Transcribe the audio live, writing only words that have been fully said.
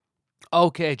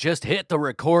Okay, just hit the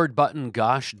record button.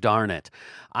 Gosh darn it.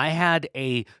 I had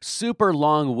a super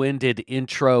long winded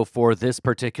intro for this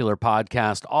particular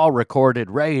podcast, all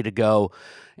recorded, ready to go.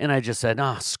 And I just said,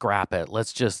 scrap it.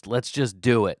 Let's just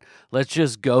do it. Let's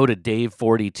just go to Dave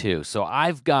 42. So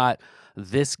I've got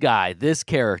this guy, this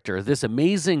character, this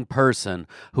amazing person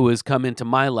who has come into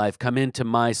my life, come into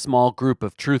my small group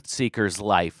of truth seekers'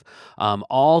 life.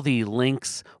 All the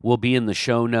links will be in the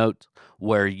show notes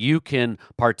where you can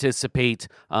participate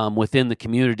within the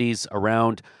communities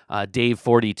around Dave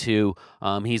 42.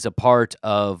 He's a part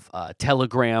of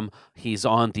Telegram. He's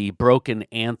on the Broken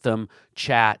Anthem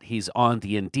chat. He's on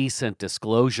the Indecent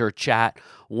Disclosure chat.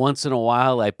 Once in a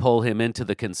while, I pull him into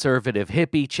the Conservative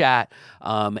Hippie chat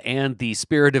and the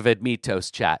Spirit of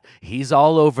Admitos chat. He's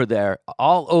all over there,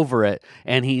 all over it,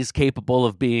 and he's capable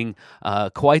of being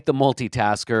quite the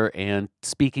multitasker and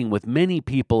speaking with many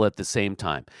people at the same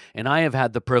time. And I have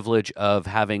had the privilege of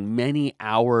having many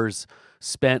hours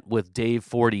spent with Dave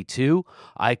 42.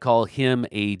 I call him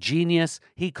a genius.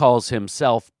 He calls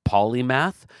himself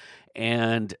polymath.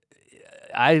 And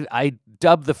I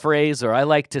dub the phrase, or I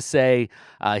like to say,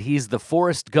 he's the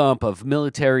Forrest Gump of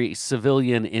military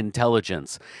civilian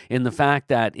intelligence, in the fact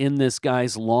that in this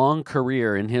guy's long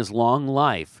career, in his long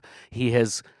life, he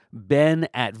has been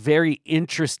at very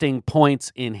interesting points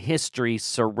in history,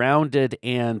 surrounded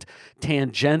and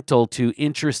tangential to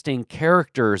interesting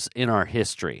characters in our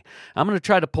history. I'm going to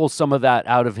try to pull some of that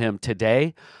out of him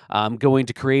today. I'm going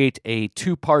to create a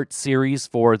 2-part series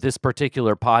for this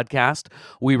particular podcast.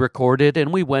 We recorded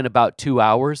and we went about 2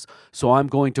 hours, so I'm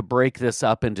going to break this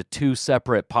up into 2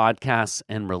 separate podcasts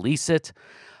and release it.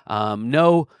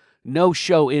 No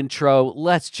show intro.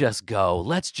 Let's just go.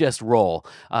 Let's just roll.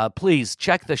 Please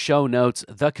check the show notes,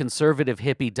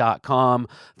 theconservativehippie.com.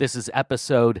 This is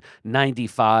episode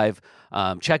 95.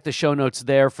 Check the show notes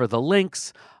there for the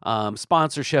links,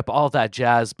 sponsorship, all that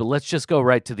jazz. But let's just go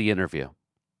right to the interview.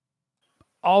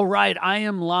 All right, I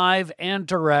am live and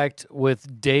direct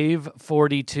with Dave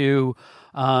 42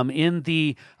 in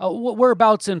the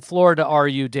whereabouts in Florida are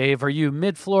you, Dave? Are you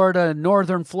mid-Florida,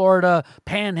 northern Florida,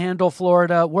 panhandle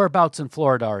Florida? Whereabouts in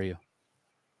Florida are you?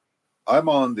 I'm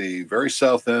on the very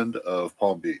south end of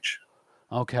Palm Beach.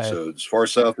 Okay. So as far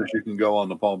south as you can go on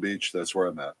the Palm Beach, that's where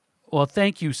I'm at. Well,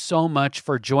 thank you so much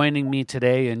for joining me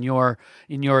today in your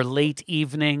late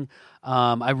evening.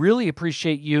 I really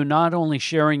appreciate you not only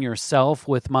sharing yourself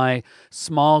with my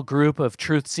small group of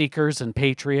truth seekers and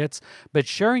patriots, but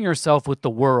sharing yourself with the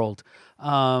world.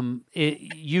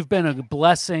 You've been a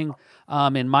blessing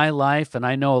in my life, and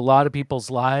I know a lot of people's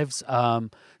lives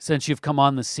since you've come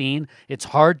on the scene. It's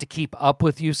hard to keep up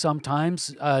with you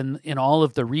sometimes in all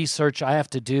of the research I have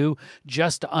to do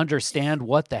just to understand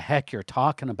what the heck you're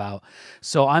talking about.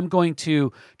 So I'm going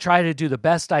to try to do the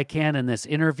best I can in this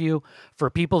interview. For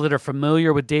people that are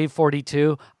familiar with Dave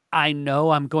 42, I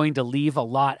know I'm going to leave a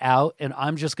lot out, and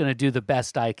I'm just going to do the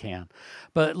best I can.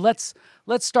 But let's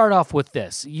start off with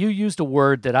this. You used a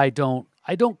word that I don't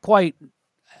quite.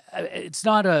 It's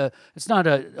not a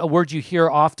word you hear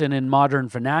often in modern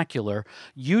vernacular.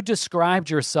 You described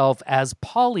yourself as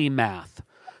polymath.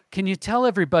 Can you tell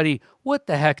everybody what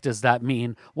the heck does that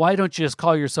mean? Why don't you just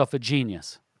call yourself a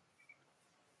genius?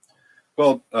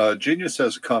 Well, genius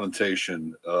has a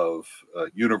connotation of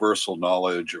universal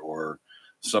knowledge or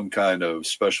some kind of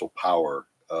special power.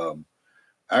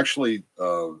 Actually,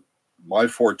 my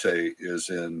forte is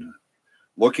in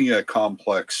looking at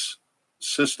complex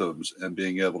systems and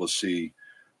being able to see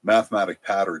mathematic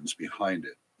patterns behind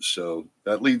it. So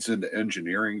that leads into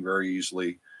engineering very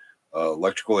easily,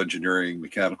 electrical engineering,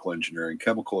 mechanical engineering,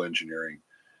 chemical engineering,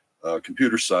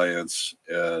 computer science,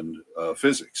 and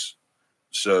physics.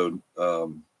 So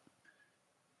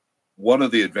one of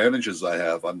the advantages I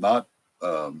have, I'm not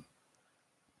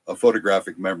a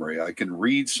photographic memory. I can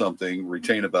read something,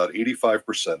 retain about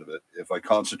 85% of it. If I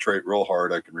concentrate real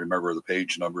hard, I can remember the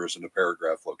page numbers and the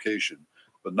paragraph location,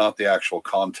 but not the actual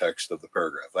context of the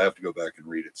paragraph. I have to go back and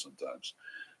read it sometimes.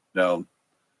 Now,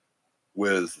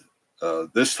 with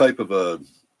this type of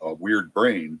a weird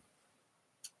brain,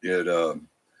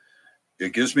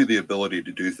 it gives me the ability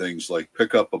to do things like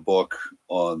pick up a book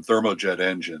on thermojet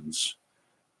engines,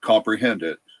 comprehend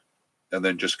it, and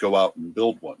then just go out and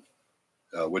build one,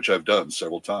 which I've done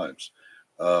several times.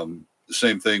 The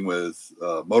same thing with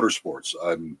motorsports.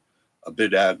 I'm a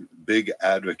big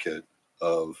advocate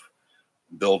of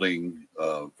building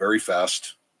very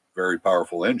fast, very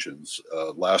powerful engines.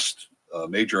 Last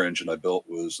major engine I built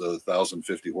was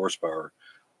 1,050 horsepower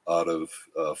out of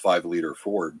a 5-liter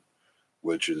Ford,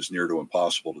 which is near to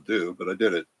impossible to do, but I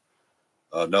did it.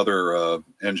 Another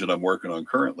engine I'm working on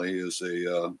currently is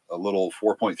a little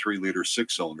 4.3 liter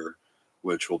six cylinder,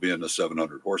 which will be in the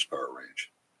 700 horsepower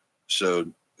range. So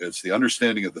it's the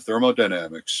understanding of the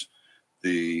thermodynamics,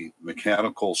 the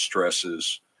mechanical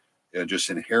stresses, and just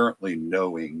inherently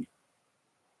knowing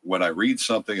when I read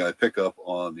something, I pick up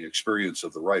on the experience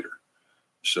of the writer.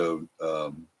 So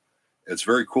it's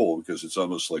very cool because it's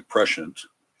almost like prescient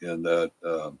in that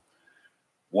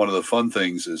one of the fun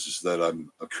things is that I'm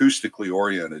acoustically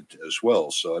oriented as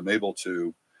well. So I'm able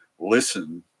to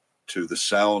listen to the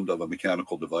sound of a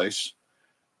mechanical device,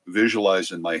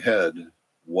 visualize in my head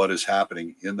what is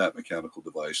happening in that mechanical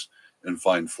device, and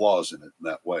find flaws in it in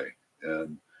that way.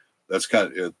 And that's kind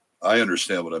of it. I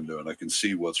understand what I'm doing. I can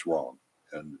see what's wrong.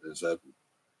 And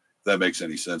that makes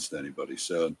any sense to anybody?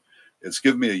 So it's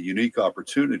given me a unique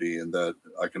opportunity in that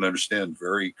I can understand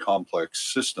very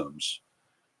complex systems,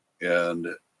 and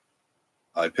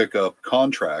I pick up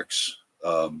contracts,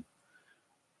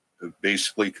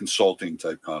 basically consulting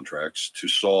type contracts to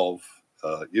solve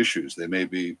issues. They may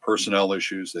be personnel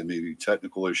issues, they may be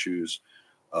technical issues,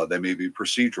 they may be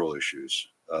procedural issues.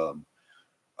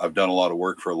 I've done a lot of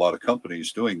work for a lot of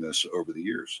companies doing this over the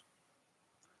years.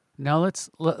 Now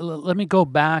let me go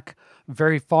back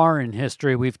very far in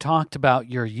history. We've talked about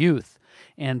your youth,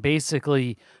 and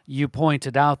basically you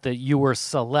pointed out that you were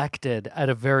selected at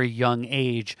a very young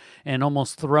age and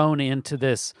almost thrown into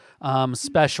this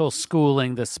special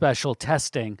schooling, the special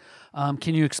testing.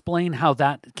 Can you explain how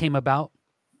that came about?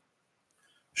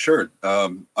 Sure.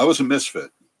 I was a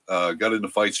misfit. Got into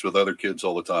fights with other kids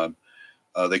all the time.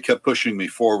 They kept pushing me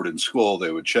forward in school.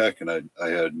 They would check, and I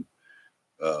had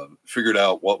figured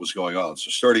out what was going on.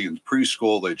 So starting in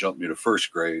preschool, they jumped me to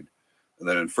first grade. And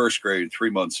then in first grade,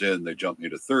 3 months in, they jumped me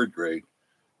to third grade.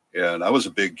 And I was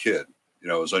a big kid.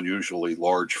 I was unusually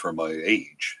large for my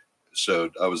age. So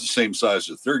I was the same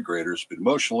size as third graders, but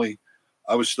emotionally,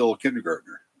 I was still a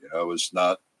kindergartner. I was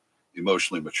not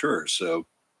emotionally mature. So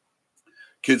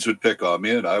kids would pick on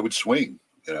me and I would swing.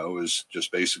 It was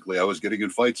just basically I was getting in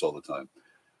fights all the time.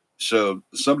 So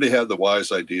somebody had the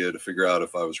wise idea to figure out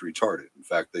if I was retarded. In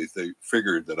fact, they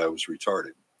figured that I was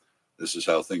retarded. This is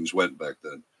how things went back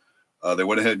then. They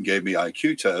went ahead and gave me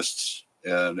IQ tests.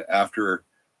 And after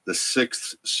the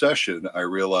sixth session, I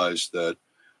realized that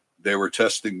they were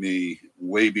testing me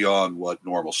way beyond what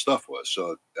normal stuff was.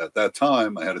 So at that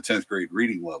time, I had a 10th grade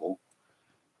reading level.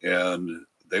 And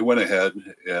they went ahead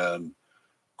and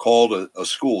called a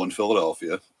school in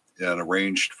Philadelphia and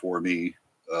arranged for me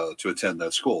to attend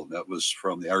that school. And that was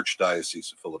from the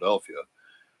Archdiocese of Philadelphia,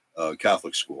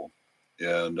 Catholic school.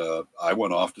 And I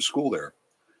went off to school there.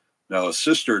 Now, a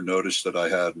sister noticed that I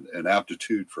had an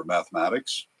aptitude for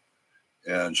mathematics,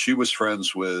 and she was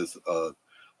friends with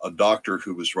a doctor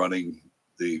who was running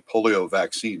the polio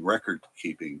vaccine record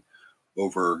keeping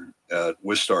over at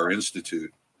Wistar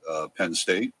Institute, Penn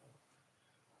State.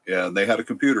 And they had a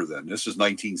computer then. This is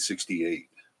 1968.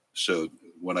 So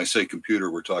when I say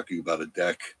computer, we're talking about a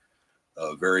DEC,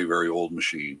 a very, very old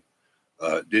machine.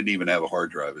 Didn't even have a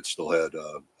hard drive. It still had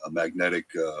a magnetic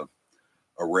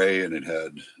array, and it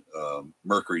had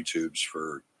mercury tubes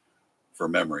for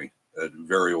memory.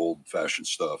 Very old-fashioned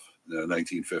stuff,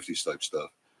 1950s type stuff.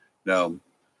 Now,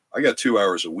 I got 2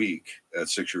 hours a week at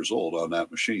 6 years old on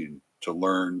that machine to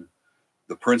learn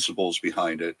the principles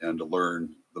behind it and to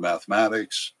learn the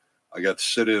mathematics. I got to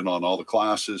sit in on all the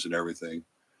classes and everything.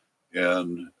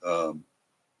 And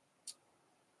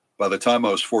by the time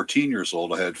I was 14 years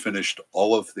old, I had finished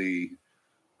all of the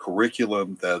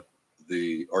curriculum that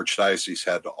the Archdiocese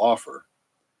had to offer.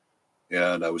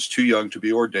 And I was too young to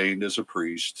be ordained as a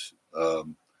priest.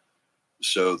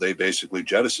 So they basically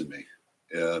jettisoned me.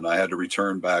 And I had to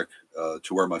return back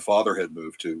to where my father had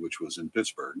moved to, which was in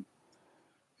Pittsburgh.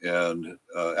 And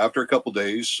after a couple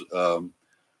days,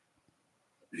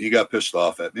 he got pissed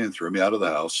off at me and threw me out of the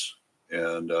house.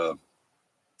 And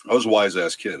I was a wise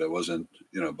ass kid. I wasn't,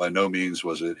 by no means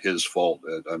was it his fault.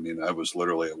 I mean, I was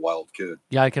literally a wild kid.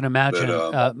 Yeah, I can imagine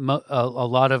a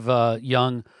lot of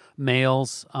young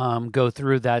males go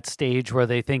through that stage where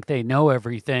they think they know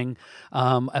everything.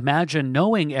 Imagine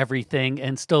knowing everything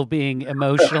and still being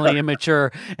emotionally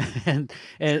immature, and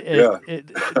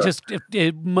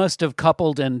it must have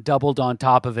coupled and doubled on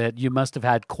top of it. You must have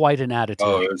had quite an attitude.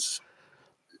 Oh,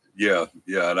 yeah,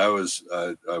 and I was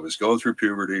going through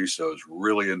puberty, so I was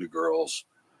really into girls,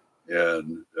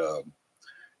 and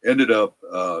ended up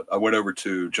I went over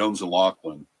to Jones and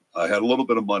Laughlin. I had a little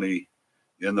bit of money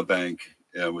in the bank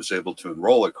and was able to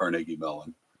enroll at Carnegie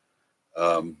Mellon.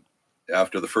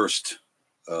 After the first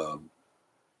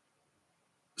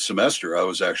semester, I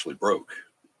was actually broke.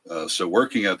 So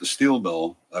working at the steel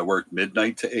mill, I worked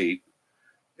midnight to 8.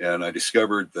 And I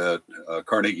discovered that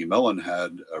Carnegie Mellon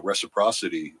had a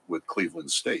reciprocity with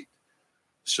Cleveland State.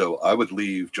 So I would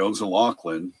leave Jones and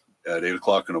Laughlin at 8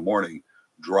 o'clock in the morning,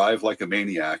 drive like a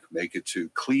maniac, make it to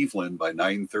Cleveland by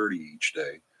 9:30 each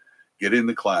day, get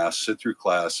into class, sit through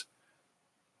class,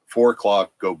 4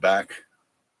 o'clock, go back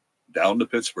down to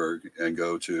Pittsburgh and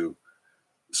go to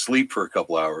sleep for a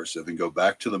couple hours, and then go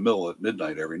back to the mill at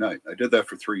midnight every night. I did that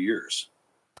for 3 years.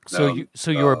 So Now,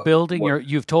 you were building what,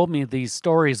 you've told me these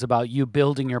stories about you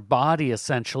building your body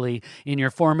essentially in your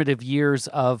formative years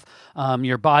of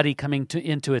your body coming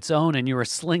into its own, and you were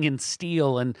slinging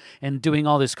steel and doing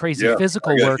all this crazy yeah,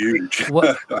 physical I got work. huge.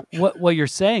 What you're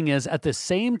saying is at the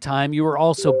same time you were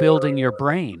also building your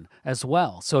brain as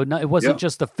well. So it wasn't Yeah.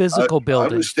 just the physical I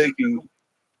building. was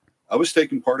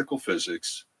taking particle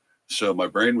physics, so my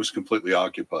brain was completely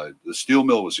occupied. The steel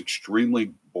mill was extremely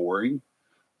boring,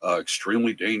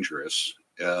 extremely dangerous,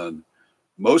 and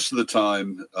most of the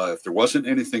time, if there wasn't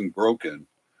anything broken,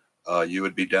 you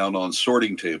would be down on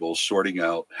sorting tables sorting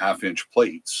out half-inch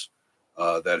plates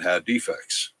that had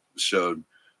defects. So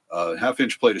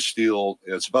half-inch plate of steel,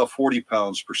 it's about 40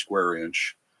 pounds per square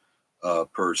inch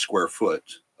per square foot,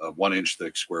 1 inch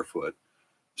thick square foot.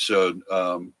 So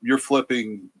you're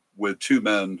flipping with two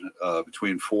men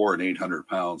between 400 and 800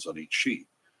 pounds on each sheet,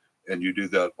 and you do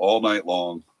that all night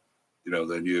long.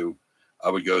 Then I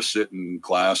would go sit in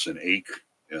class and ache,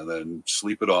 and then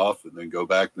sleep it off, and then go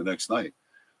back the next night.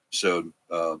 So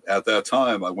at that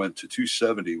time, I went to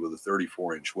 270 with a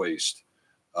 34-inch waist.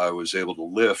 I was able to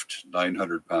lift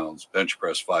 900 pounds, bench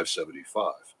press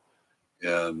 575,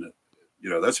 and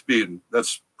that's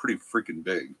pretty freaking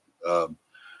big.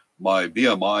 My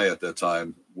BMI at that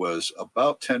time was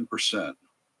about 10%,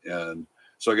 and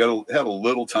so I had a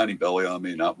little tiny belly on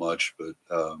me, not much, but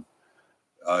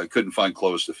I couldn't find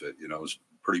clothes to fit. I was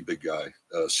a pretty big guy,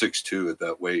 6'2" at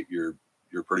that weight. You're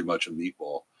pretty much a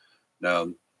meatball.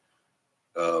 Now,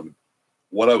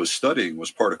 what I was studying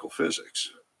was particle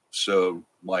physics, so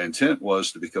my intent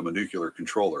was to become a nuclear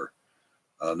controller.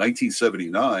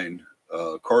 1979,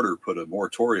 Carter put a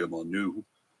moratorium on new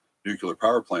nuclear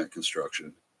power plant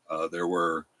construction. There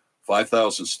were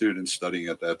 5,000 students studying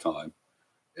at that time,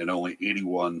 and only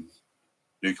 81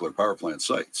 nuclear power plant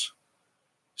sites.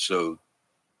 So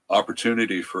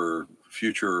opportunity for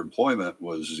future employment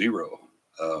was zero.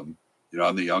 I'm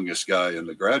the youngest guy in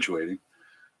the graduating,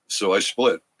 so I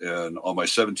split. And on my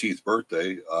 17th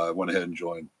birthday, I went ahead and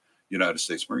joined United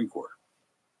States Marine Corps.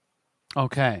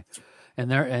 Okay, and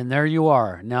there you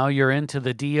are. Now you're into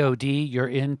the DoD. You're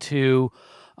into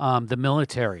the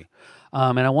military,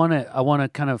 and I want to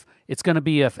kind of. It's going to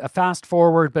be a fast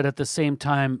forward, but at the same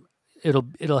time,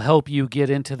 it'll help you get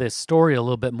into this story a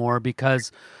little bit more,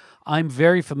 because I'm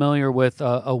very familiar with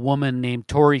a woman named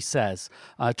Tori Says,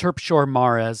 Terpshore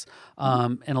Mares,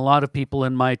 and a lot of people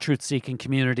in my truth-seeking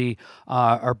community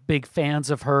are big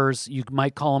fans of hers. You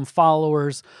might call them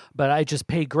followers, but I just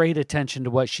pay great attention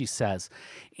to what she says.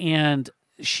 And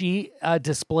she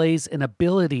displays an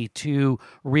ability to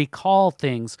recall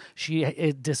things.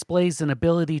 It displays an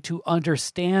ability to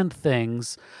understand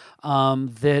things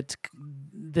that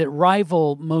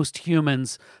rival most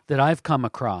humans that I've come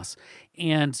across.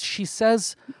 And she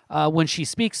says, when she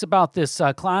speaks about this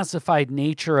classified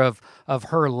nature of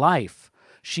her life,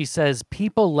 she says,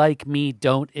 people like me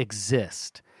don't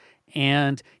exist.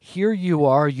 And here you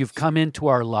are, you've come into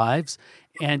our lives,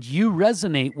 and you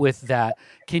resonate with that.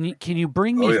 Can you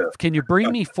bring me can you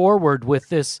bring me forward with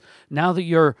this now that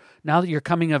you're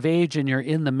coming of age and you're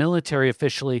in the military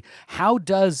officially? How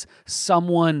does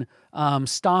someone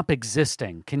stop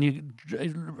existing? Can you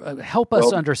help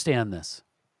us understand this?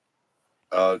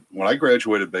 When I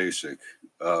graduated basic,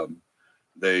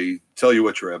 they tell you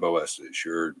what your MOS is,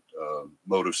 your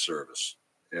mode of service.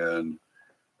 And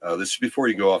this is before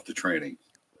you go off to training.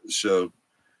 So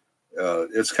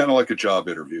it's kind of like a job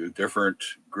interview, different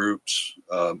groups.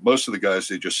 Most of the guys,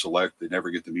 they just select, they never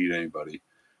get to meet anybody.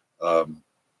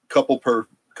 Couple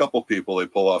people, they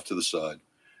pull off to the side,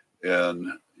 and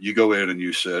you go in and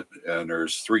you sit, and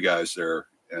there's 3 guys there,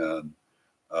 and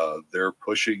they're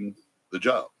pushing the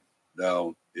job.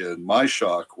 Now, in my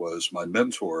shock was my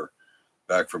mentor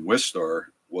back from Wistar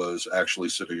was actually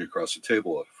sitting across the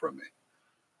table from me.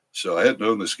 So I had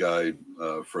known this guy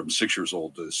from 6 years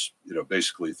old to,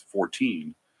 basically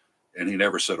 14, and he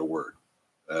never said a word.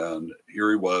 And here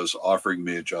he was offering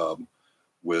me a job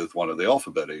with one of the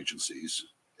alphabet agencies.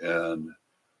 And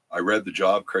I read the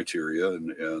job criteria and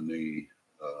the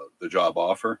job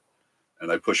offer,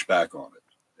 and I pushed back on it.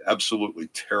 Absolutely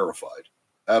terrified.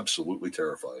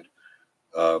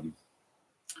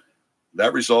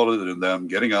 That resulted in them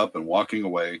getting up and walking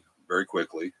away very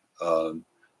quickly.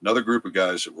 another group of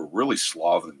guys that were really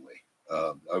slovenly.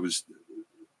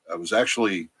 I was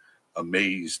actually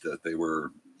amazed that they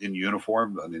were in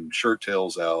uniform. I mean, shirt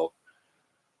tails out,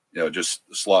 just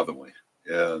slovenly.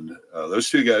 And those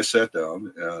two guys sat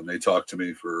down and they talked to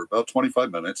me for about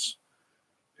 25 minutes,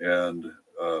 and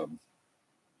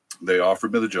they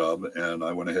offered me the job, and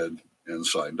I went ahead and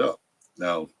signed up.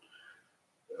 Now,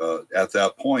 at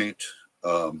that point,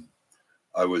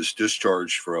 I was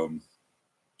discharged from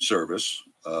service.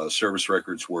 Service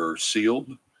records were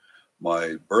sealed.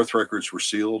 My birth records were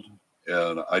sealed,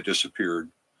 and I disappeared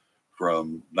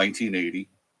from 1980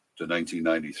 to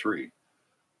 1993.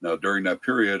 Now, during that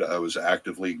period, I was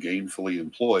actively, gainfully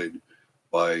employed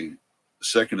by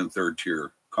second and third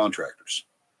tier contractors.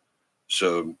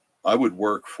 So I would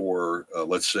work for,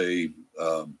 let's say,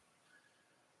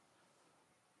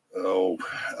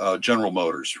 General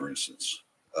Motors, for instance.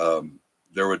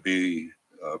 There would be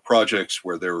projects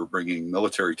where they were bringing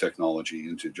military technology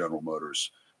into General Motors,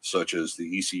 such as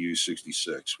the ECU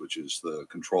 66, which is the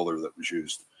controller that was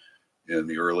used in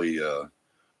the early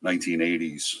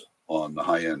 1980s on the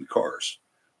high-end cars.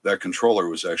 That controller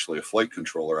was actually a flight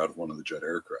controller out of one of the jet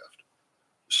aircraft.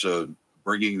 So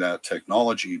bringing that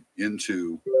technology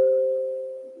into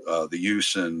the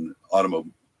use in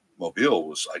automobile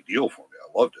was ideal for me.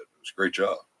 I loved it. It was a great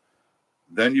job.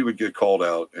 Then you would get called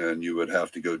out and you would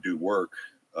have to go do work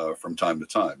from time to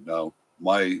time. Now,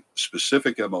 my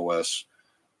specific MOS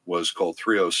was called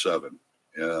 307,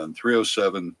 and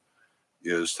 307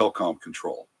 is telecom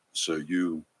control. So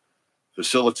you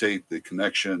facilitate the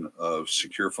connection of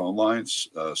secure phone lines,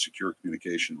 secure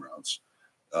communication routes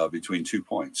between 2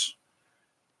 points.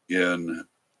 In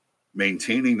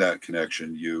maintaining that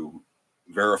connection, you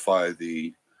verify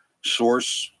the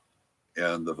source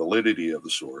and the validity of the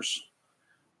source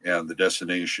and the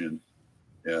destination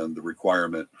and the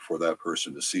requirement for that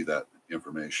person to see that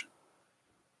information.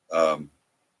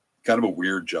 Kind of a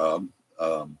weird job.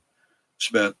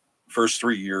 Spent first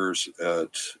 3 years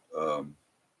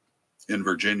in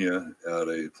Virginia at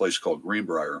a place called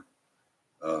Greenbrier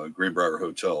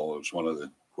Hotel. It was one of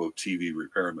the quote TV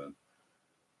repairmen,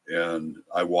 and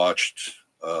I watched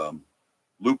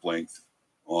loop length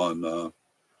on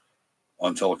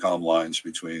telecom lines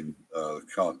between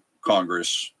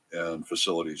Congress and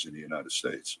facilities in the United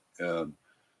States. And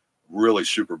really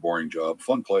super boring job,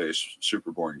 fun place,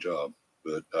 super boring job.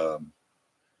 But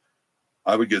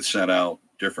I would get sent out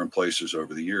different places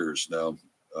over the years. Now,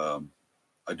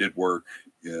 I did work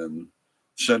in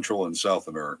Central and South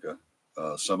America.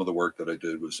 Some of the work that I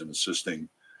did was in assisting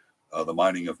the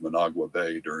mining of Managua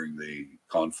Bay during the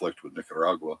conflict with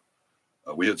Nicaragua.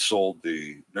 We had sold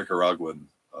the Nicaraguan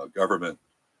government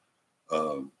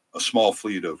a small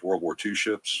fleet of World War II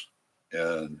ships,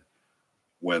 and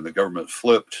when the government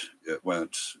flipped, it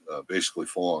went basically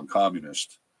full-on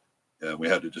communist, and we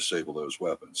had to disable those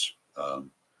weapons.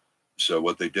 So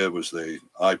what they did was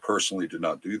I personally did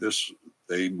not do this.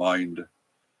 They mined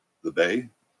the bay.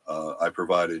 I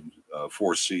provided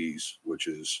 4Cs, which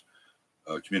is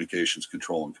communications,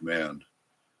 control, and command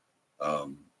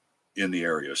in the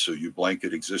area. So you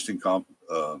blanket existing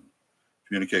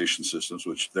communication systems,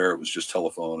 which there it was just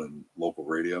telephone and local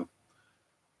radio,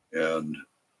 and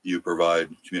you provide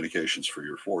communications for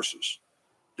your forces.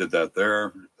 Did that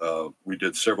there. We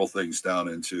did several things down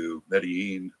into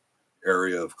Medellin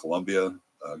area of Colombia.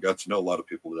 Got to know a lot of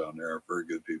people down there, very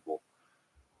good people.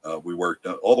 We worked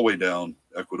all the way down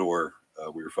Ecuador.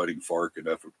 We were fighting FARC in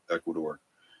Ecuador.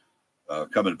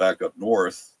 Coming back up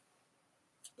north,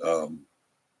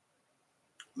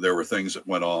 there were things that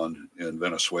went on in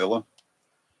Venezuela.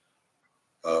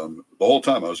 The whole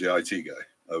time I was the IT guy.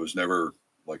 I was never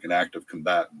like an active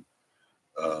combatant.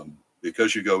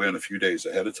 Because you go in a few days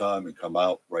ahead of time and come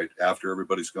out right after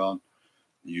everybody's gone,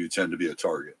 you tend to be a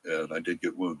target. And I did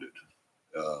get wounded.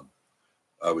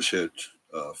 I was hit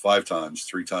 5 times,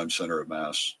 3 times center of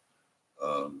mass,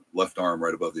 left arm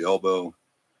right above the elbow,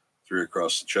 3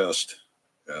 across the chest,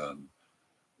 and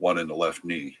 1 in the left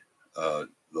knee. The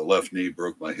left knee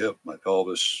broke my hip, my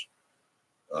pelvis,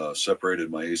 separated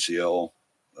my ACL.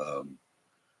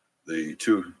 The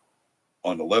 2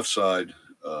 on the left side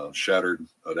shattered.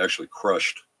 It actually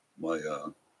crushed my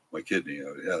kidney.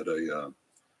 I had a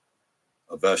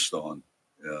vest on,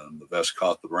 and the vest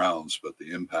caught the rounds, but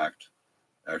the impact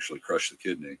actually crushed the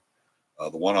kidney.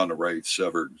 The one on the right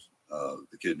severed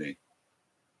the kidney,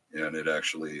 and it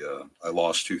actually I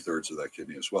lost 2/3 of that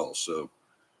kidney as well. So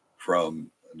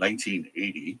from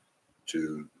 1980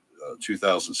 to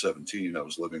 2017, I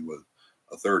was living with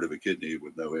 1/3 of a kidney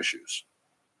with no issues.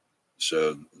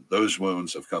 So those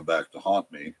wounds have come back to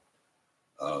haunt me.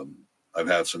 I've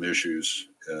had some issues,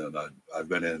 and I've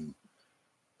been in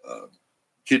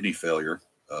kidney failure,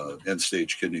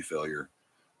 end-stage kidney failure,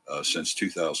 since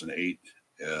 2008,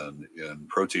 and in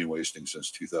protein wasting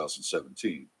since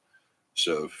 2017.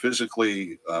 So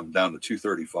physically, I'm down to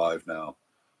 235 now.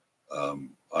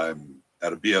 I'm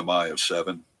at a BMI of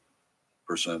 7%,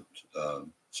 7%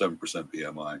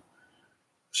 BMI.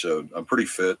 So I'm pretty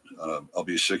fit. I'll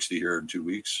be 60 here in 2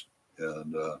 weeks,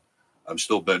 and I'm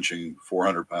still benching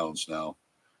 400 pounds now,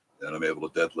 and I'm able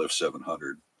to deadlift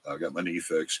 700. I got my knee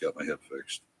fixed, got my hip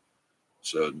fixed.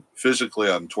 So physically,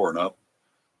 I'm torn up,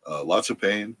 lots of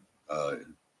pain,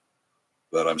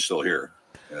 but I'm still here.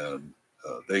 And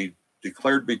they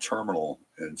declared me terminal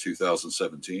in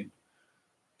 2017,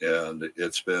 and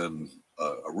it's been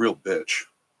a real bitch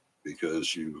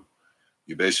because you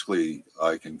basically,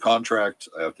 I can contract.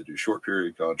 I have to do short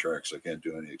period contracts. I can't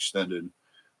do any extended.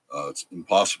 It's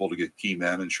impossible to get key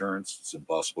man insurance. It's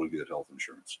impossible to get health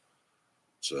insurance.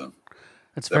 So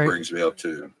that brings me up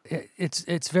to.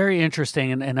 It's very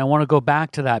interesting, and I want to go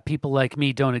back to that. People like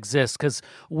me don't exist, because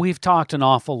we've talked an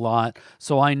awful lot,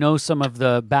 so I know some of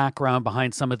the background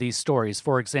behind some of these stories.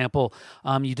 For example,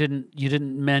 you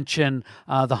didn't mention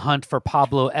the hunt for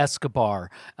Pablo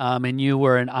Escobar, and you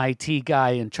were an IT guy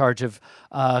in charge of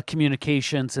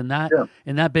communications in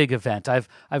that big event.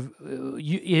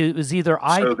 It was either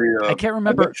I can't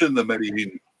remember. I mentioned the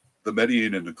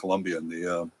Medellin and the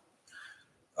Colombian.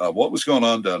 What was going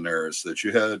on down there is that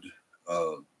you had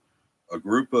a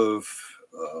group of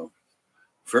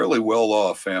fairly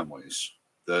well-off families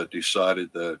that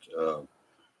decided that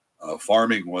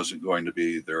farming wasn't going to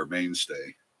be their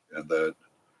mainstay, and that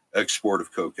export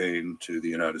of cocaine to the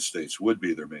United States would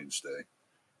be their mainstay.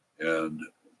 And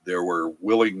there were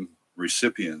willing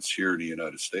recipients here in the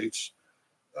United States.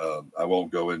 I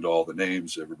won't go into all the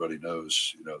names. Everybody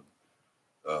knows,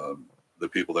 the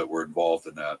people that were involved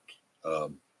in that.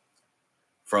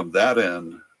 From that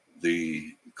end,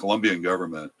 the Colombian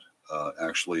government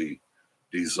actually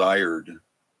desired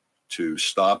to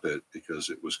stop it because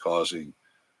it was causing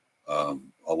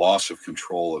a loss of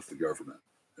control of the government.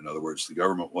 In other words, the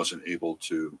government wasn't able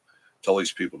to tell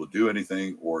these people to do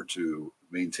anything or to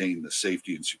maintain the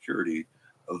safety and security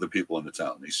of the people in the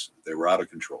town. They were out of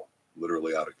control,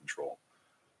 literally out of control.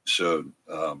 So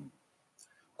a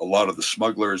lot of the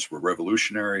smugglers were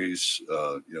revolutionaries,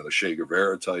 the Che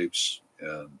Guevara types,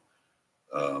 and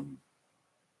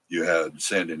you had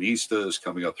Sandinistas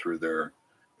coming up through there.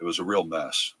 It was a real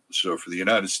mess. So for the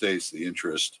United States, the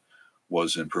interest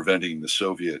was in preventing the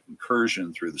Soviet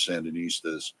incursion through the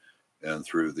Sandinistas and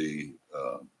through the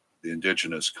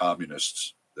indigenous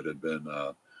communists that had been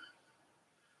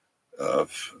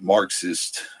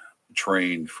Marxist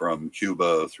trained from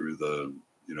Cuba through the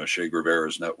Che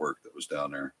Guevara's network that was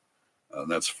down there.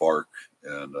 And that's FARC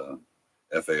and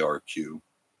FARQ.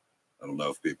 I don't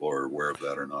know if people are aware of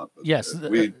that or not. But yes,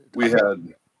 we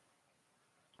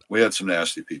had some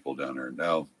nasty people down there.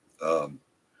 Now,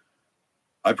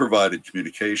 I provided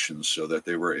communications so that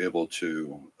they were able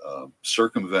to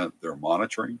circumvent their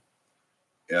monitoring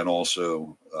and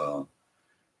also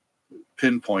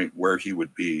pinpoint where he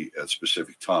would be at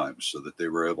specific times, so that they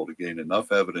were able to gain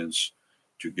enough evidence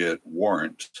to get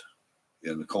warrant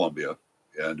in Colombia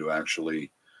and to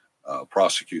actually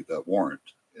prosecute that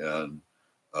warrant. And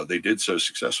they did so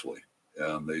successfully,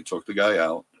 and they took the guy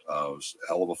out. It was a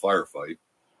hell of a firefight,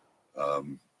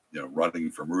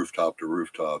 running from rooftop to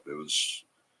rooftop.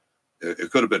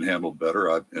 It could have been handled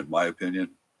better, in my opinion,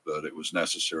 but it was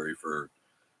necessary for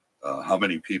how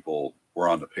many people were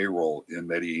on the payroll in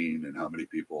Medellin and how many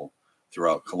people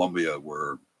throughout Colombia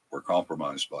were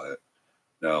compromised by it.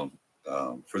 Now,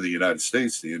 for the United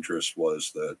States, the interest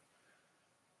was that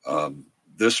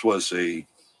this was a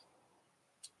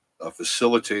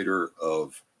facilitator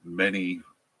of many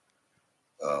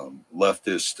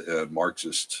leftist and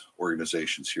Marxist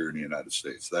organizations here in the United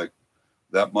States.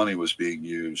 That money was being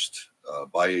used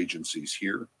by agencies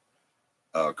here,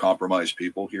 compromised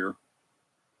people here,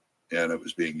 and it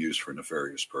was being used for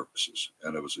nefarious purposes.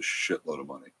 And it was a shitload of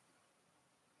money.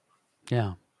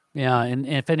 Yeah. Yeah, and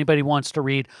if anybody wants to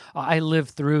read, I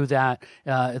lived through that.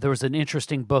 There was an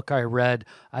interesting book I read.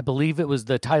 I believe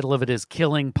the title of it is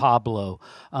Killing Pablo,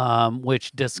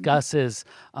 which discusses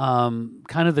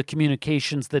kind of the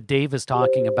communications that Dave is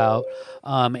talking about,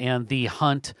 and the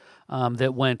hunt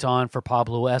that went on for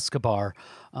Pablo Escobar.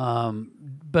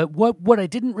 But what I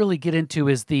didn't really get into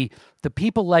is the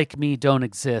people like me don't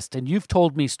exist. And you've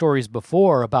told me stories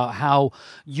before about how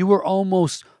you were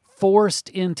almost forced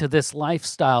into this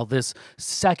lifestyle, this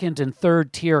second and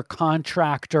third tier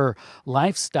contractor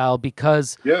lifestyle,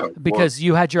 because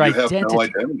you had your identity. Have no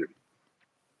identity.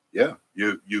 Yeah,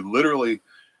 you literally.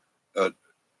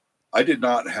 I did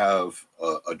not have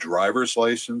a driver's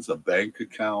license, a bank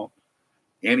account,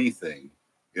 anything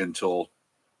until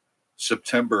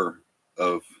September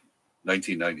of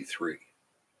 1993.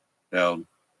 Now,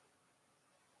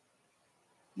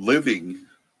 living,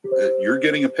 you're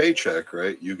getting a paycheck,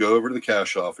 right? You go over to the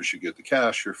cash office, you get the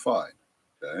cash, you're fine.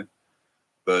 Okay.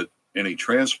 But any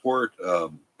transport,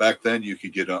 back then you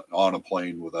could get on a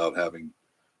plane without having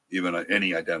even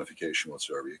any identification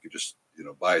whatsoever. You could just,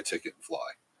 buy a ticket and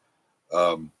fly.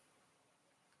 Um,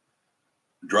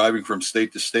 Driving from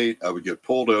state to state, I would get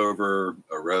pulled over,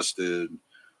 arrested,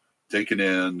 taken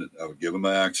in. I would give them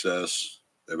access.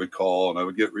 They would call, and I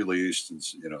would get released. And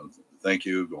thank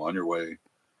you. Go on your way.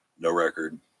 No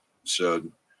record. So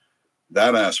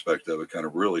that aspect of it kind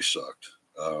of really sucked.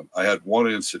 I had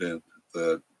one incident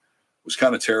that was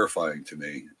kind of terrifying to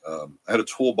me. I had a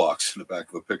toolbox in the back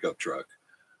of a pickup truck,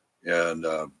 and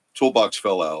toolbox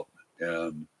fell out,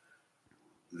 and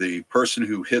the person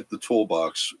who hit the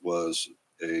toolbox was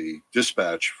a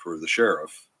dispatch for the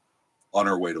sheriff on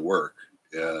her way to work,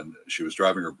 and she was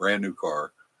driving her brand new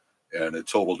car, and it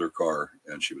totaled her car,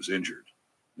 and she was injured.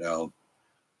 Now,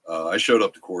 I showed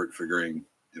up to court figuring,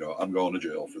 I'm going to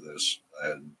jail for this. I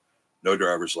had no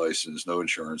driver's license, no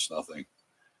insurance, nothing.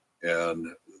 And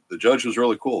the judge was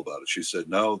really cool about it. She said,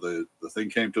 no, the thing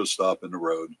came to a stop in the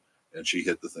road, and she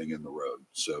hit the thing in the road.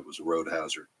 So it was a road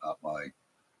hazard,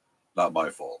 not my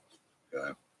fault.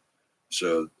 Okay.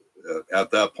 So at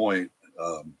that point,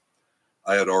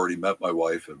 I had already met my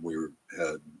wife, and we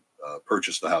had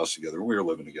purchased a house together, and we were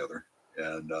living together.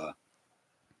 And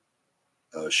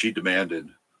she demanded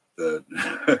that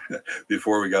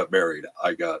before we got married,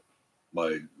 I got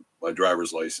my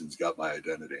driver's license, got my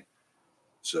identity.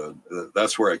 So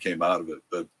that's where I came out of it.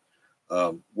 But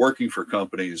working for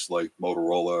companies like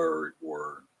Motorola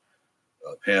or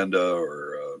Panda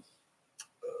or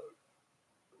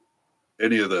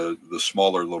any of the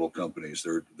smaller little companies,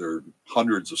 there are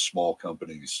hundreds of small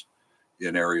companies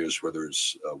in areas where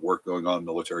there's work going on,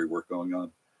 military work going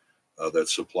on, that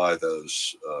supply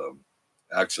those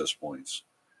access points.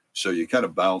 So you kind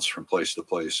of bounce from place to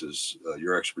place as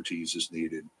your expertise is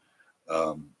needed.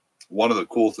 One of the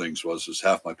cool things was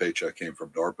half my paycheck came from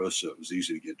DARPA, so it was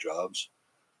easy to get jobs.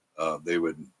 They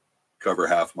would cover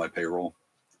half my payroll,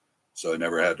 so I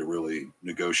never had to really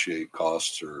negotiate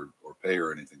costs or pay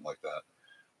or anything like that.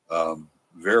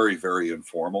 Very, very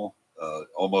informal,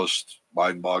 almost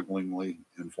mind-bogglingly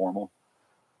informal.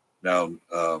 Now,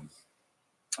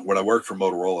 when I worked for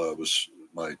Motorola,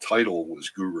 my title was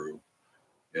guru,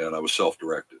 and I was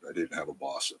self-directed. I didn't have a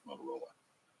boss at Motorola.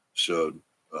 So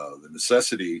the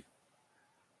necessity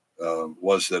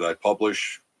was that I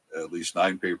publish at least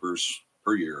 9 papers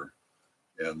per year,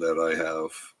 and that I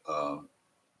have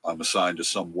I'm assigned to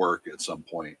some work at some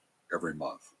point every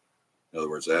month. In other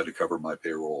words, I had to cover my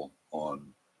payroll on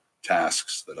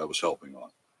tasks that I was helping on.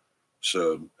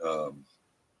 So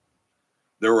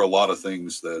there were a lot of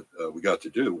things that we got to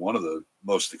do. One of the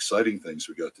most exciting things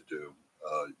we got to do,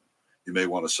 you may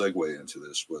want to segue into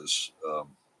this, was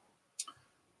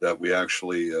that we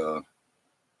actually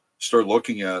started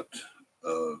looking at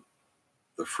the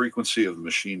frequency of the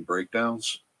machine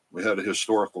breakdowns. We had a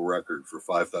historical record for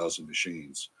 5,000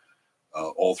 machines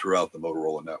all throughout the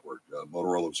Motorola network.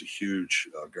 Motorola was a huge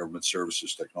government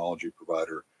services technology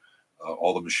provider.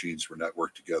 All the machines were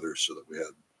networked together so that we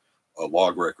had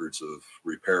log records of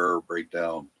repair,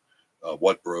 breakdown,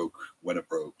 what broke, when it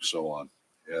broke, so on.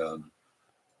 And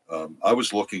I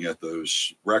was looking at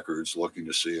those records, looking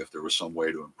to see if there was some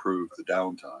way to improve the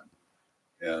downtime,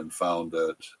 and found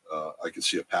that I could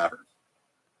see a pattern.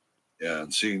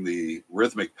 And seeing the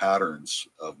rhythmic patterns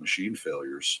of machine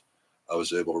failures, I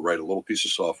was able to write a little piece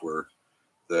of software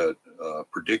that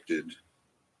predicted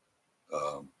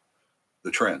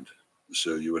the trend.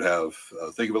 So you would have,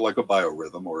 think of it like a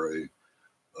biorhythm or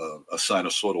a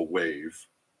sinusoidal wave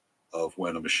of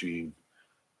when a machine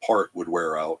part would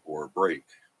wear out or break.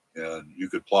 And you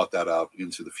could plot that out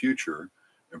into the future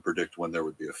and predict when there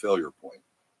would be a failure point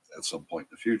at some point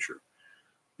in the future.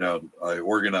 Now, I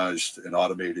organized an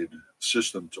automated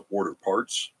system to order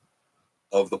parts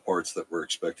of the parts that were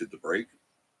expected to break.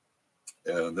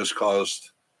 And this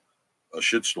caused a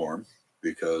shitstorm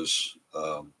because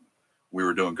we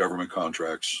were doing government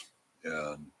contracts,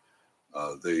 and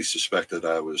they suspected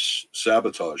I was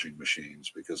sabotaging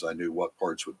machines because I knew what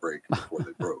parts would break before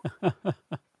they broke.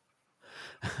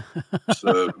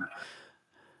 So,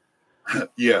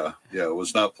 yeah, it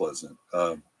was not pleasant.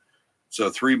 So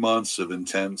 3 months of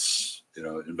intense,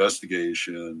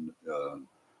 investigation,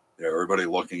 everybody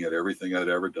looking at everything I'd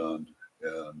ever done.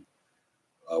 And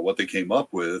What they came up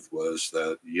with was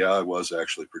that, yeah, I was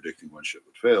actually predicting when shit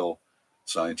would fail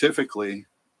scientifically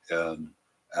and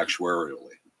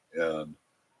actuarially. And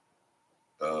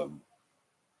um,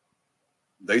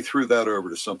 they threw that over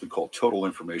to something called Total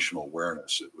Informational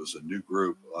Awareness. It was a new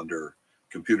group under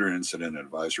Computer Incident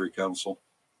Advisory Council.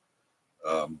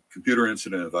 Computer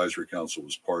Incident Advisory Council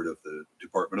was part of the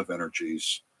Department of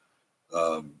Energy's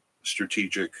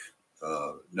strategic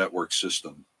network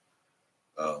system,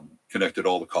 connected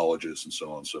all the colleges and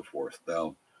so on and so forth.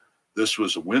 Now, this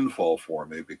was a windfall for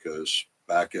me because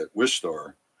back at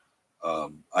Wistar,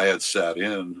 I had sat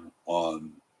in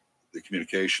on the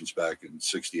communications back in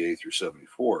 68 through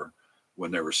 74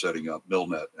 when they were setting up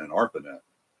Milnet and ARPANET.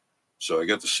 So I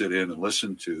got to sit in and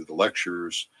listen to the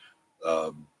lectures.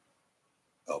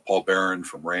 Paul Barron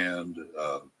from RAND,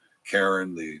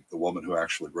 Karen, the woman who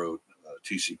actually wrote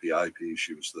TCP/IP,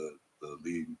 she was the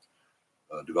lead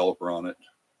developer on it.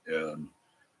 And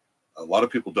a lot of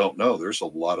people don't know there's a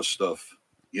lot of stuff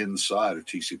inside of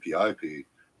TCP/IP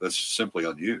that's simply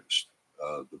unused.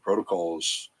 The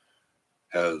protocols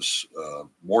has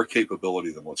more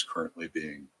capability than what's currently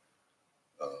being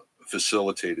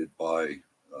facilitated by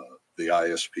the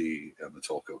ISP and the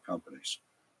telco companies.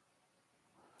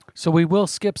 So we will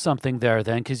skip something there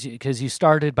then, because you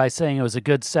started by saying it was a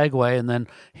good segue, and then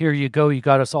here you go, you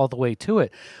got us all the way to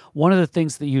it. One of the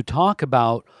things that you talk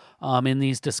about in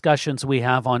these discussions we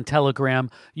have on Telegram,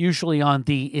 usually on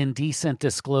the Indecent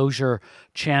Disclosure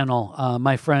channel,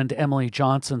 my friend Emily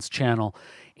Johnson's channel,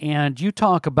 and you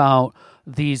talk about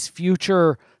these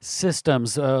future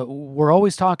systems. We're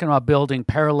always talking about building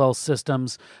parallel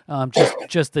systems,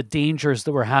 just the dangers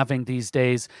that we're having these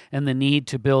days and the need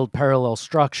to build parallel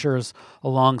structures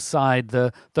alongside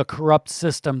the corrupt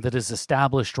system that is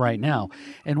established right now.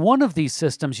 And one of these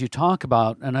systems you talk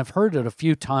about, and I've heard it a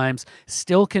few times,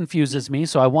 still confuses me,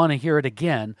 so I want to hear it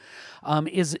again,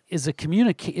 is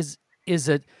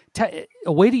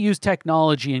a way to use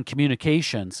technology and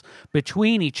communications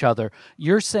between each other.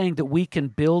 You're saying that we can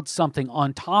build something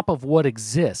on top of what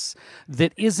exists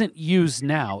that isn't used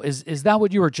now. Is that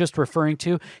what you were just referring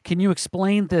to? Can you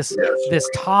explain this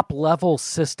top level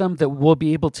system that we'll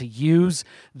be able to use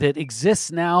that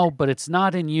exists now, but it's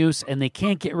not in use and they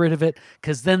can't get rid of it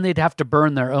because then they'd have to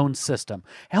burn their own system?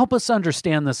 Help us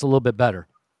understand this a little bit better.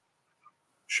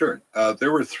 Sure.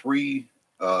 There were three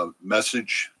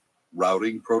message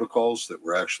routing protocols that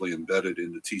were actually embedded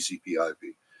into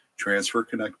TCP/IP: Transfer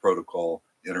Connect Protocol,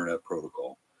 Internet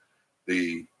Protocol.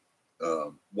 The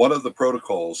one of the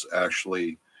protocols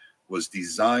actually was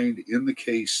designed in the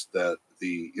case that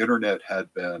the internet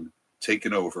had been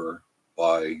taken over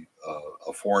by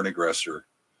a foreign aggressor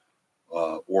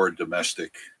or a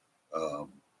domestic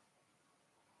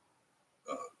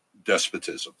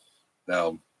despotism.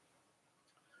 Now,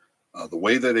 the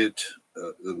way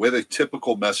that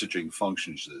typical messaging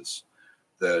functions is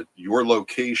that your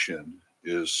location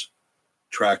is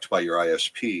tracked by your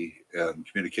ISP and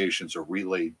communications are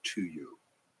relayed to you.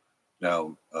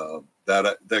 Now,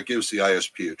 that gives the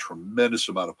ISP a tremendous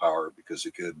amount of power because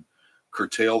it can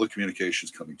curtail the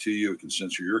communications coming to you. It can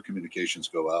censor your communications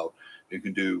go out. It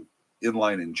can do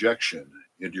inline injection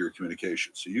into your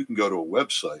communications. So you can go to a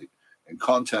website and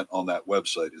content on that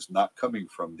website is not coming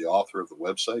from the author of the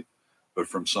website, but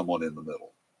from someone in the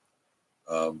middle.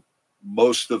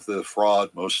 Most of the fraud,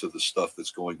 most of the stuff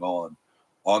that's going on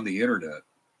the internet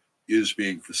is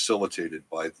being facilitated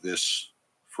by this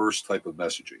first type of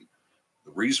messaging.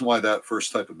 The reason why that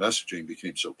first type of messaging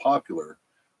became so popular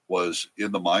was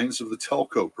in the minds of the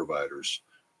telco providers,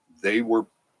 they were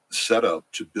set up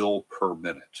to bill per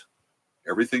minute.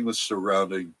 Everything that's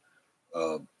surrounding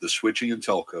the switching in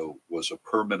telco was a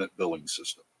per minute billing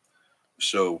system.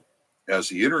 So as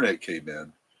the internet came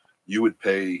in, you would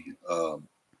pay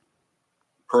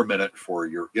per minute for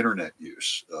your internet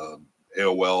use.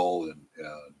 AOL and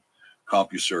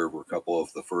CompuServe were a couple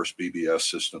of the first BBS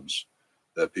systems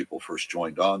that people first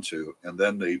joined onto, and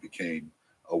then they became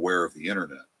aware of the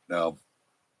internet. Now,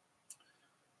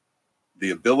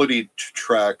 the ability to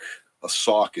track a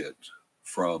socket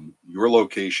from your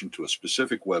location to a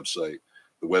specific website,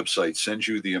 the website sends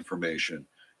you the information,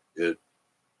 it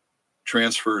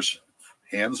transfers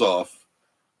hands off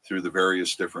through the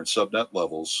various different subnet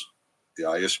levels, the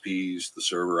ISPs, the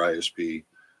server ISP,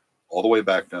 all the way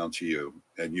back down to you,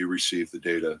 and you receive the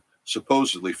data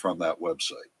supposedly from that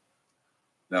website.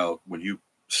 Now, when you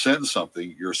send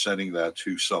something, you're sending that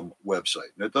to some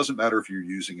website. And it doesn't matter if you're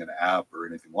using an app or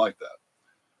anything like that.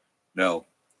 Now,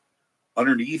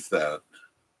 underneath that,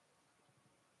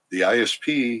 the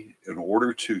ISP, in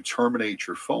order to terminate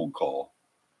your phone call,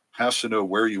 has to know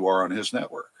where you are on his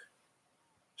network.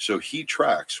 So he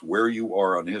tracks where you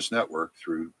are on his network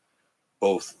through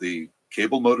both the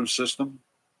cable modem system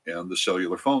and the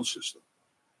cellular phone system.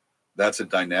 That's a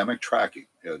dynamic tracking,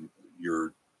 and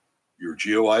your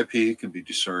GeoIP can be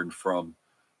discerned from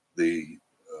the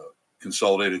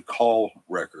consolidated call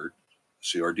record,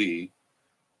 CRD,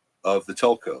 of the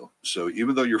telco. So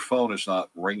even though your phone is not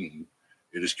ringing,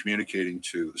 it is communicating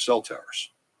to the cell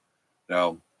towers.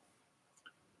 Now,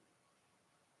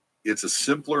 it's a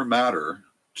simpler matter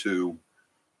to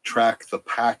track the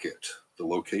packet, the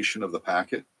location of the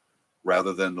packet,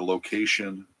 rather than the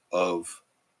location of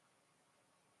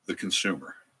the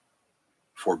consumer.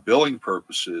 For billing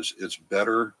purposes, it's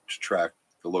better to track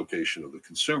the location of the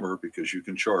consumer because you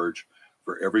can charge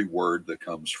for every word that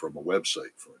comes from a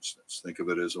website, for instance. Think of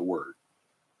it as a word.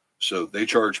 So they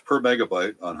charge per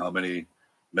megabyte on how many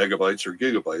megabytes or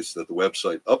gigabytes that the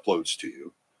website uploads to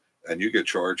you, and you get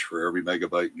charged for every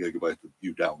megabyte, gigabyte that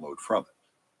you download from it.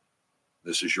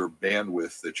 This is your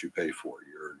bandwidth that you pay for,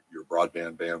 your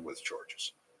broadband bandwidth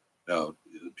charges. Now,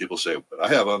 people say, but I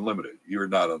have unlimited. You're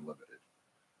not unlimited.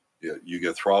 You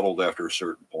get throttled after a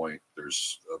certain point.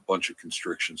 There's a bunch of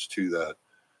constrictions to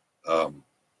that.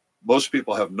 Most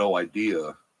people have no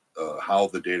idea how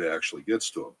the data actually gets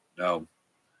to them. Now,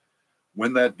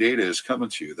 when that data is coming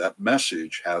to you, that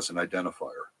message has an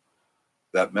identifier.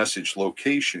 That message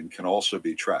location can also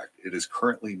be tracked. It is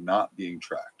currently not being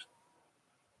tracked.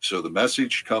 So the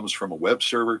message comes from a web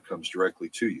server, comes directly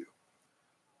to you.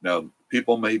 Now,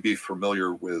 people may be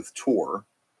familiar with Tor,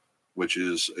 which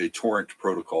is a torrent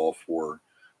protocol for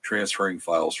transferring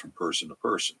files from person to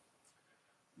person.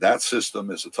 That system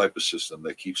is a type of system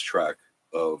that keeps track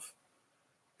of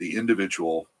the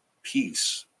individual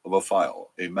piece of a file,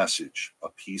 a message, a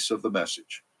piece of the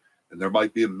message. And there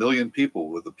might be 1 million people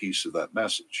with a piece of that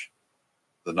message.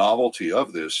 The novelty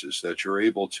of this is that you're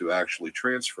able to actually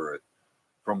transfer it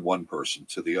from one person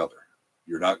to the other.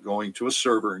 You're not going to a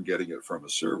server and getting it from a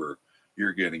server.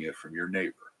 You're getting it from your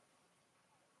neighbor.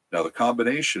 Now, the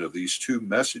combination of these two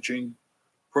messaging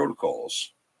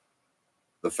protocols,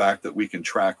 the fact that we can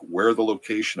track where the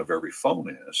location of every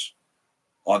phone is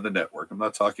on the network, I'm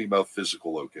not talking about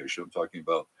physical location, I'm talking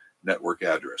about network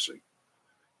addressing,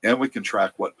 and we can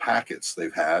track what packets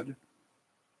they've had,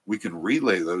 we can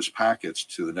relay those packets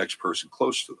to the next person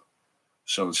close to them.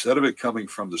 So instead of it coming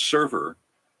from the server,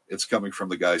 it's coming from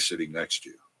the guy sitting next to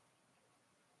you.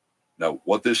 Now,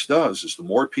 what this does is the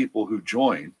more people who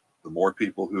join, the more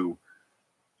people who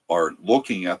are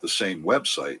looking at the same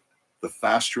website, the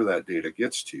faster that data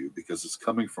gets to you because it's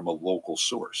coming from a local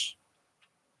source.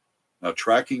 Now,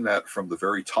 tracking that from the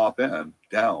very top end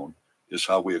down is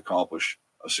how we accomplish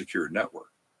a secure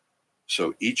network.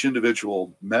 So each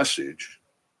individual message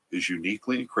is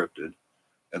uniquely encrypted,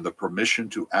 and the permission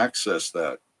to access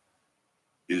that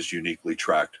is uniquely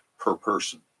tracked per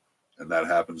person. And that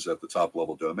happens at the top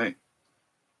level domain.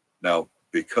 Now,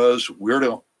 because we're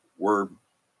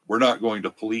not going to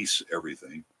police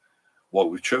everything,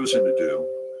 what we've chosen to do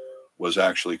was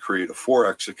actually create a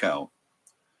Forex account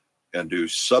and do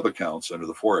sub-accounts under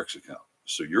the Forex account.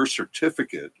 So your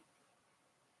certificate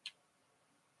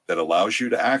that allows you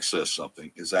to access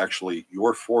something is actually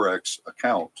your Forex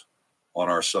account on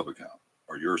our sub-account,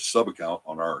 or your sub-account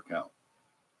on our account.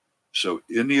 So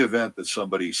in the event that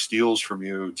somebody steals from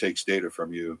you, takes data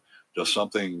from you, does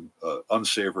something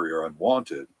unsavory or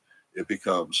unwanted, it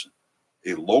becomes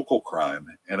a local crime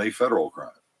and a federal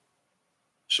crime.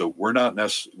 So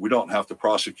we don't have to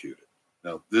prosecute it.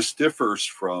 Now, this differs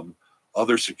from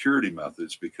other security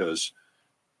methods because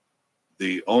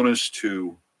the onus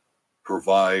to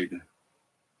provide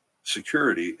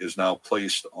security is now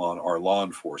placed on our law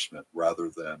enforcement rather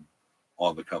than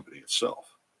on the company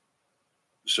itself.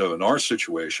 So in our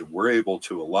situation, we're able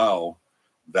to allow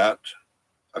that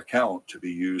account to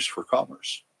be used for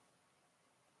commerce.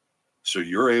 So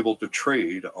you're able to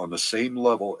trade on the same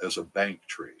level as a bank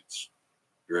trades.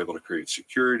 You're able to create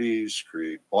securities,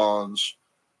 create bonds,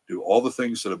 do all the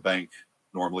things that a bank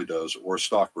normally does or a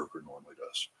stockbroker normally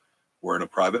does. We're in a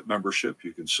private membership.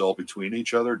 You can sell between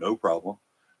each other, no problem.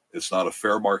 It's not a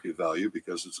fair market value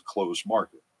because it's a closed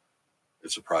market.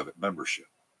 It's a private membership.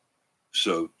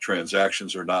 So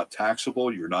transactions are not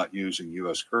taxable. You're not using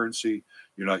U.S. currency.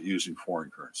 You're not using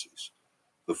foreign currencies.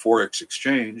 The Forex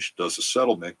exchange does a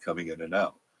settlement coming in and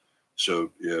out.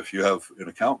 So if you have an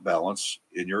account balance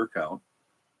in your account,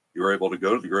 you're able to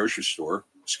go to the grocery store,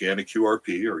 scan a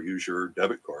QRP or use your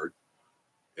debit card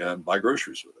and buy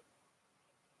groceries with it.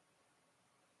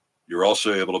 You're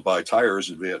also able to buy tires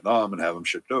in Vietnam and have them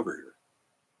shipped over here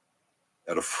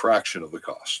at a fraction of the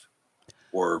cost,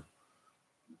 or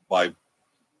buy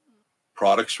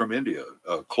products from India,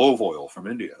 clove oil from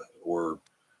India, or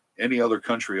any other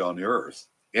country on the earth,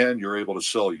 and you're able to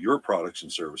sell your products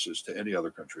and services to any other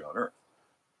country on earth.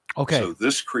 Okay. So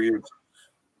this creates.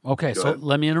 Okay, Go so ahead.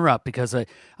 let me interrupt because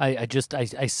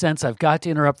I sense I've got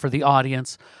to interrupt for the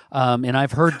audience, and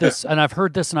I've heard this and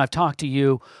I've talked to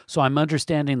you, so I'm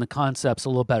understanding the concepts a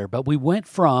little better. But we went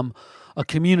from a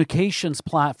communications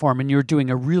platform, and you're doing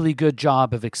a really good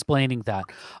job of explaining that.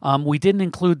 We didn't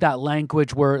include that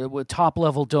language where top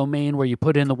level domain where you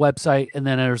put in the website and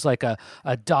then there's like a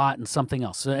dot and something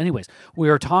else. So, anyways, we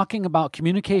were talking about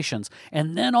communications,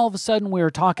 and then all of a sudden we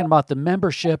were talking about the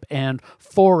membership and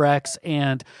Forex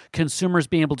and consumers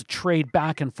being able to trade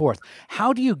back and forth.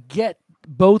 How do you get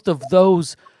both of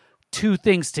those two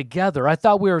things together? I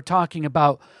thought we were talking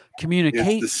about It's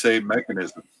communicate. the same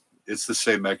mechanism. It's the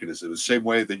same mechanism. The same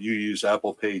way that you use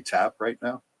Apple Pay Tap right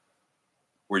now,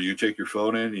 where you take your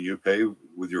phone in and you pay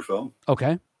with your phone.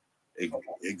 Okay.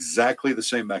 Exactly the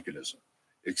same mechanism,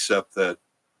 except that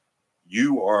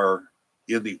you are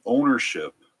in the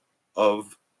ownership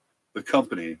of the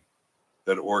company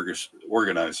that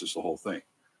organizes the whole thing.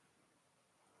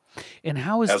 And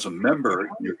how is As a member,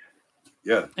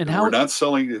 yeah, and we're how not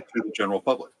selling it to the general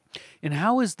public. and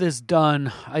how is this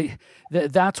done?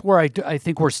 That's where I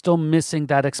think we're still missing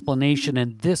that explanation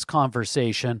in this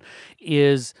conversation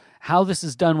is how this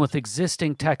is done with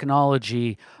existing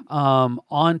technology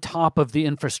on top of the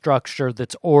infrastructure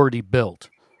that's already built.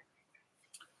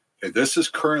 Okay, this is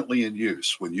currently in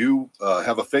use. When you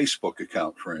have a Facebook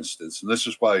account, for instance, and this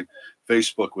is why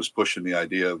Facebook was pushing the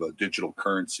idea of a digital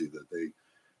currency that they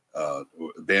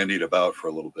bandied about for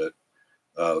a little bit.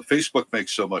 Facebook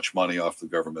makes so much money off the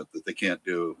government that they can't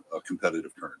do a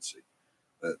competitive currency.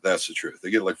 That's the truth.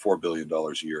 They get like $4 billion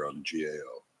a year on the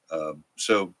GAO.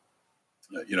 So,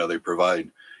 they provide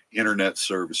internet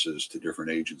services to different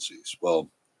agencies. Well,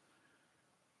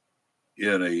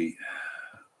 in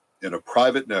a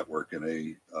private network,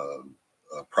 in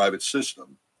a private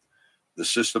system, the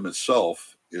system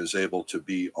itself is able to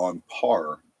be on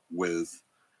par with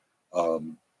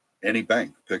any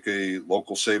bank. Pick a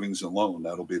local savings and loan.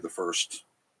 That'll be the first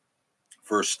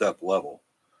step level.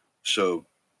 So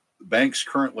banks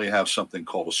currently have something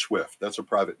called a SWIFT. That's a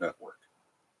private network.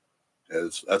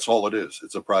 That's all it is.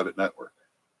 It's a private network.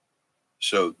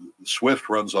 So SWIFT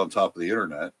runs on top of the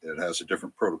internet. It has a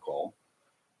different protocol,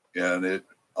 and it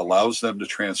allows them to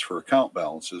transfer account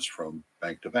balances from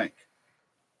bank to bank.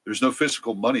 There's no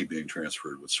physical money being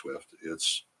transferred with SWIFT.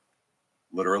 It's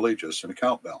literally just an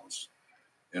account balance.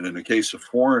 And in the case of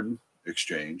foreign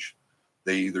exchange,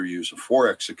 they either use a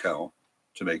Forex account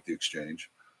to make the exchange,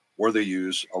 or they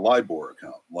use a LIBOR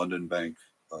account, London Bank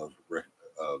of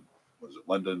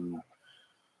London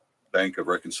Bank of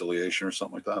Reconciliation or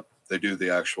something like that. They do the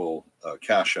actual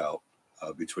cash out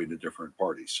between the different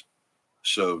parties.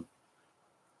 So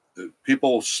the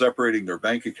people separating their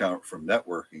bank account from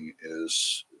networking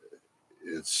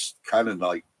it's kind of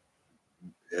like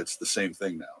it's the same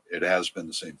thing now. It has been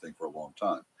the same thing for a long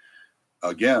time.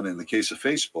 Again, in the case of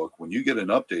Facebook, when you get an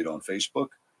update on Facebook,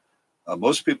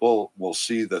 most people will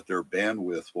see that their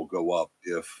bandwidth will go up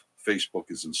if Facebook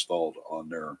is installed on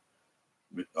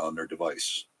their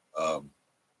device. The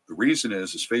reason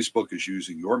is Facebook is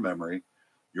using your memory,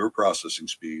 your processing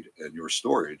speed, and your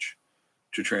storage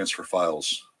to transfer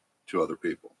files to other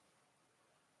people.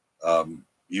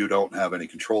 You don't have any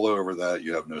control over that.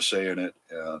 You have no say in it,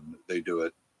 and they do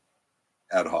it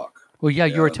ad hoc. Well, yeah,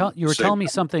 you were telling me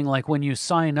something like when you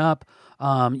sign up,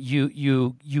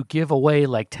 you give away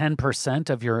like 10%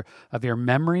 of your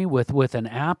memory with an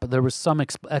app. There was some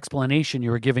explanation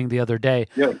you were giving the other day.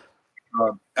 Yeah,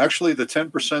 actually, the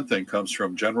 10% thing comes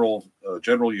from general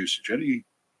usage.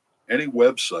 Any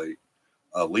website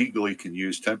legally can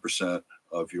use 10%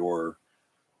 of your.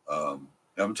 I'm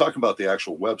talking about the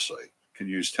actual website. Can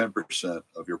use 10%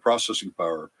 of your processing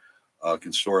power.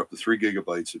 Can store up to 3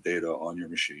 gigabytes of data on your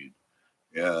machine.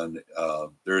 And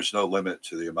there's no limit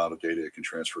to the amount of data it can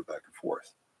transfer back and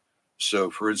forth.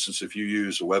 So, for instance, if you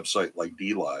use a website like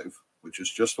DLive, which is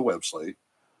just a website,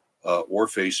 or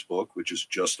Facebook, which is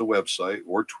just a website,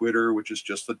 or Twitter, which is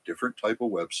just a different type of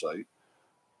website,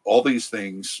 all these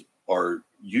things are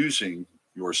using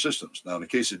your systems. Now, in the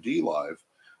case of DLive,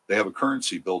 they have a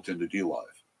currency built into DLive.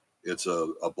 It's a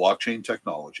blockchain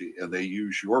technology, and they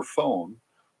use your phone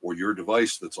or your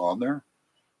device that's on there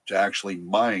to actually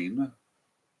mine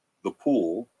the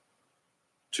pool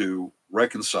to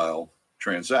reconcile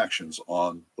transactions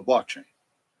on the blockchain.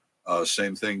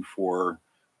 Same thing for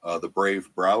the Brave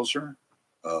browser,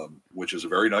 which is a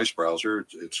very nice browser.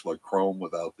 It's like Chrome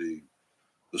without the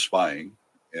spying.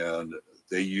 And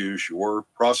they use your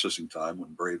processing time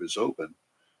when Brave is open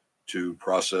to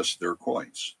process their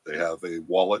coins. They have a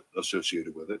wallet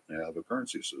associated with it, and they have a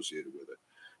currency associated with it.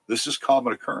 This is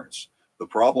common occurrence. The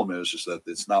problem is that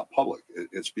it's not public.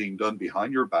 It's being done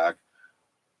behind your back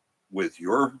with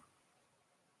your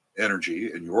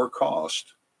energy and your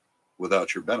cost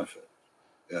without your benefit.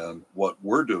 And what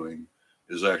we're doing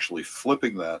is actually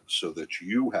flipping that so that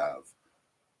you have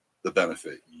the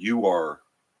benefit. You are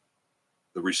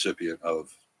the recipient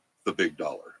of the big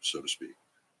dollar, so to speak.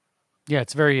 Yeah,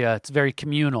 it's very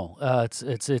communal. It's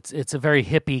a very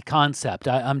hippie concept.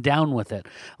 I'm down with it.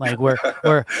 Like where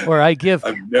I give.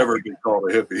 I've never been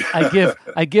called a hippie.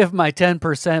 I give my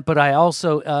 10%, but I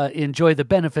also enjoy the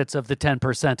benefits of the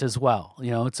 10% as well.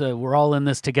 You know, we're all in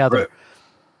this together. Right.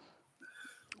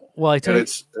 Well, I tell you,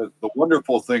 it's the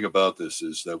wonderful thing about this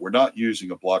is that we're not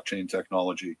using a blockchain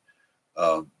technology.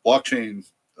 Blockchain.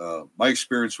 My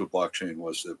experience with blockchain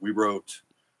was that we wrote.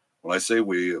 When I say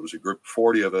we, it was a group of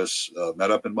 40 of us met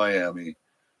up in Miami,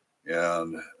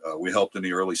 and we helped in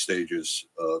the early stages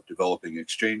of developing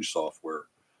exchange software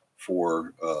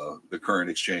for the current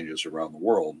exchanges around the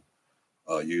world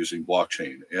using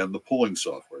blockchain and the pooling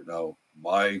software. Now,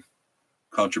 my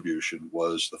contribution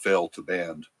was the fail to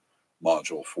band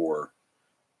module for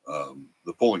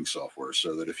the pooling software,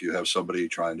 so that if you have somebody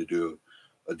trying to do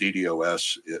a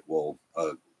DDoS, it will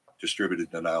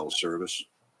distributed denial of service.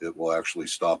 It will actually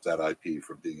stop that IP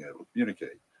from being able to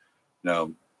communicate.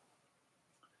 Now,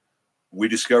 we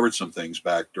discovered some things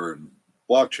back during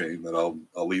blockchain that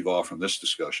I'll leave off from this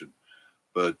discussion,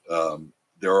 but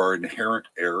there are inherent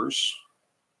errors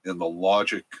in the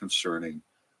logic concerning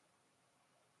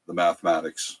the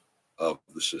mathematics of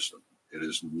the system. It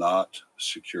is not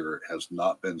secure. It has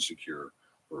not been secure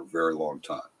for a very long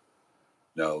time.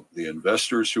 Now, the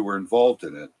investors who were involved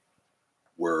in it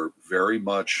were very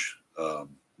much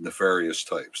nefarious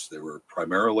types. They were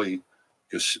primarily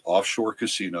offshore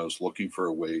casinos looking for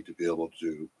a way to be able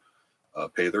to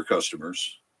pay their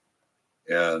customers,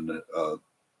 and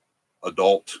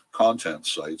adult content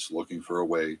sites looking for a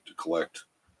way to collect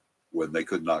when they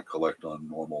could not collect on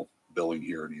normal billing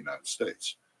here in the United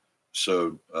States.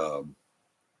 So,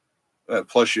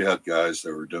 plus you had guys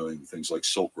that were doing things like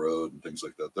Silk Road and things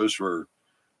like that. Those were,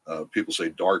 people say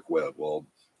dark web. Well,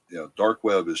 dark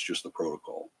web is just a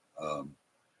protocol.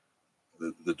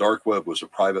 The dark web was a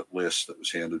private list that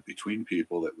was handed between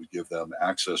people that would give them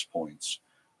access points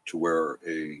to where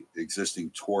a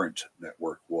existing torrent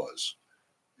network was.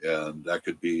 And that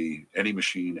could be any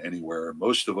machine anywhere.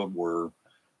 Most of them were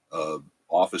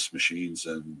office machines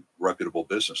and reputable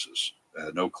businesses. I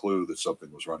had no clue that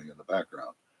something was running in the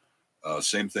background.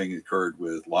 Same thing occurred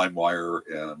with LimeWire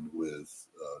and with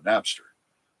Napster.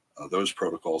 Those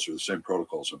protocols are the same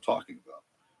protocols I'm talking about.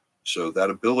 So that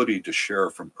ability to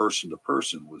share from person to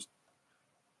person was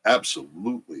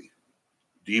absolutely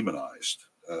demonized.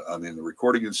 I mean, the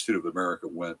Recording Institute of America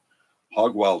went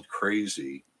hog wild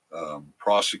crazy,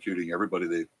 prosecuting everybody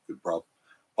they could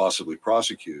possibly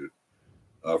prosecute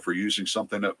for using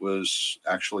something that was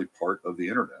actually part of the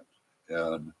internet.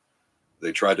 And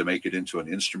they tried to make it into an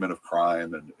instrument of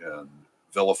crime and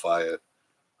vilify it.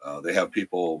 They have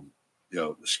people,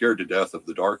 scared to death of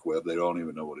the dark web. They don't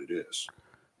even know what it is.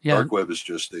 Yeah. Dark web is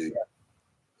just a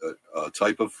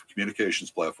type of communications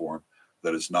platform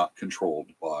that is not controlled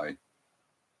by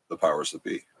the powers that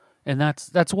be. And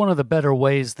that's one of the better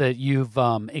ways that you've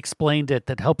explained it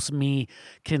that helps me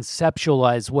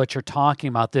conceptualize what you're talking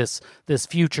about, this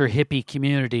future hippie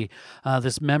community,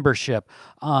 this membership,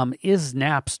 is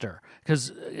Napster.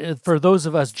 Because for those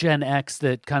of us Gen X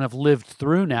that kind of lived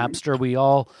through Napster, we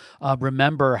all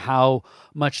remember how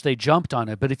much they jumped on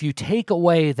it. But if you take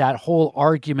away that whole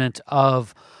argument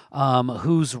of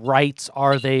whose rights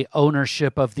are they,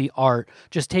 ownership of the art,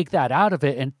 just take that out of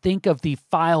it and think of the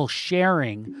file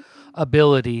sharing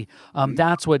ability.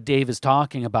 That's what Dave is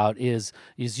talking about, is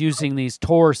using these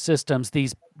Tor systems,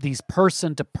 these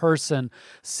person-to-person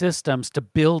systems to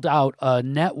build out a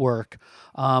network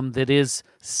that is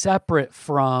separate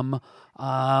from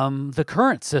the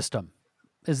current system.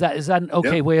 Is that an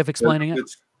okay way of explaining it?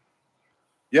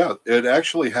 Yeah, it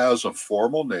actually has a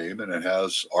formal name, and it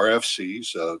has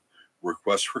RFCs,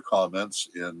 requests for comments,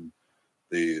 in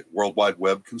the World Wide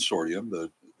Web Consortium,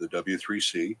 the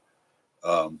W3C.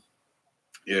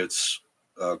 It's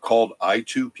called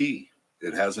I2P.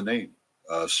 It has a name.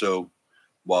 So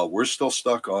while we're still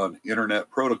stuck on Internet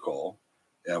Protocol,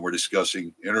 and we're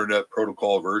discussing Internet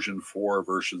Protocol version 4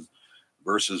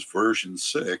 versus version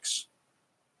 6,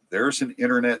 there's an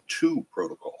Internet 2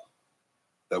 protocol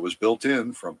that was built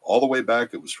in from all the way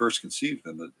back. It was first conceived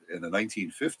in the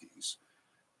 1950s,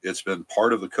 It's been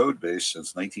part of the code base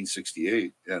since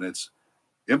 1968, and it's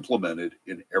implemented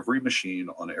in every machine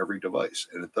on every device.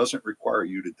 And it doesn't require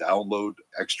you to download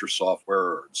extra software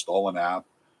or install an app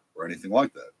or anything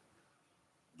like that.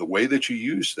 The way that you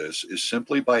use this is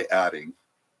simply by adding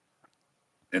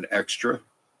an extra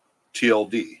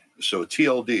TLD. So a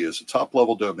TLD is a top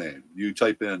level domain. You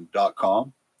type in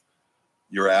 .com,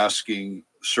 you're asking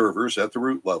servers at the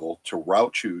root level to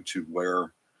route you to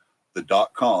where the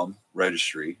 .com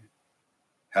registry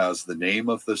has the name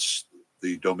of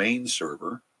the domain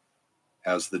server,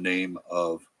 has the name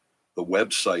of the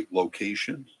website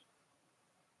location.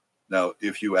 Now,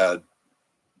 if you add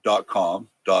 .com.rtld,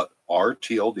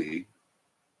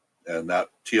 and that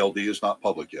TLD is not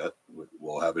public yet,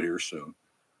 we'll have it here soon.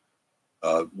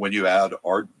 When you add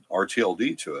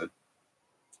RTLD to it,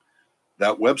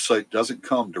 that website doesn't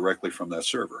come directly from that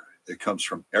server. It comes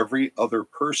from every other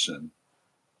person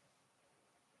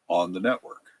on the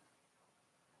network.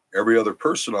 Every other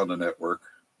person on the network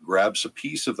grabs a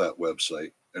piece of that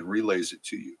website and relays it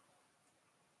to you.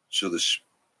 So the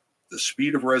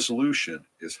speed of resolution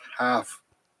is half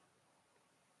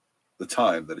the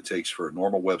time that it takes for a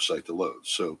normal website to load.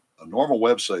 So a normal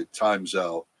website times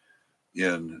out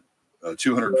in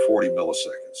 240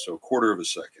 milliseconds, so a quarter of a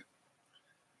second.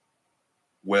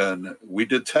 When we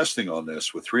did testing on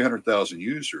this with 300,000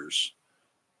 users,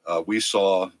 we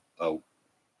saw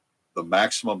the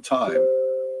maximum time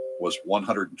was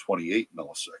 128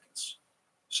 milliseconds.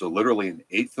 So literally an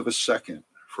eighth of a second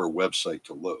for a website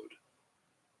to load.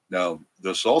 Now,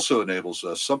 this also enables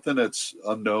us, something that's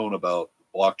unknown about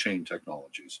blockchain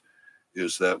technologies,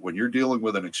 is that when you're dealing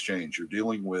with an exchange, you're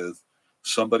dealing with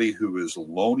somebody who is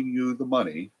loaning you the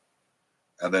money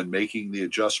and then making the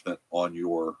adjustment on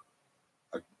your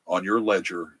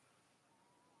ledger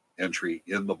entry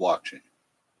in the blockchain.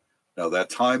 Now, that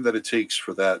time that it takes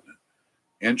for that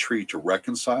entry to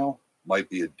reconcile might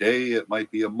be a day, it might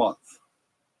be a month.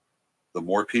 The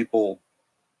more people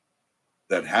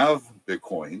that have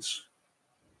Bitcoins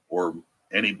or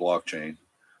any blockchain,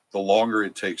 the longer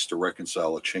it takes to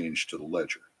reconcile a change to the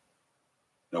ledger.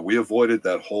 Now, we avoided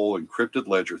that whole encrypted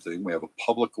ledger thing. We have a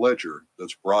public ledger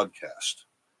that's broadcast.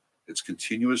 It's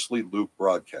continuously loop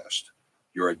broadcast.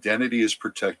 Your identity is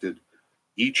protected.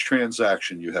 Each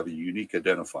transaction, you have a unique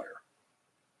identifier,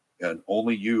 and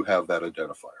only you have that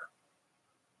identifier.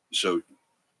 So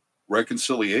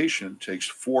reconciliation takes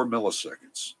 4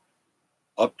 milliseconds.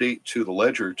 Update to the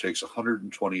ledger takes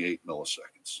 128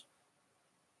 milliseconds.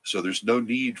 So there's no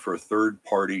need for a third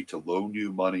party to loan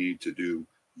you money to do.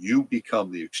 You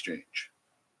become the exchange.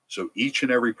 So each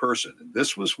and every person, and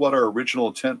this was what our original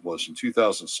intent was in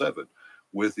 2007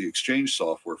 with the exchange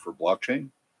software for blockchain,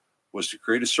 was to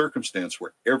create a circumstance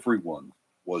where everyone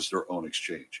was their own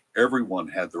exchange. Everyone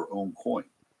had their own coin,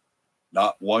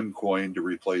 not one coin to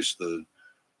replace the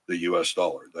US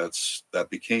dollar. That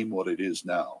became what it is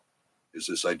now, is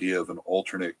this idea of an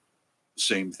alternate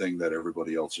same thing that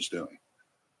everybody else is doing.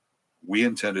 We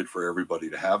intended for everybody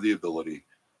to have the ability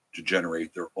to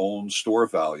generate their own store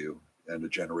of value and to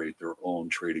generate their own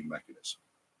trading mechanism.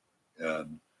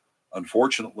 And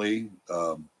unfortunately,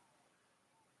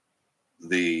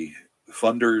 the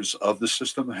funders of the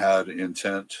system had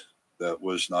intent that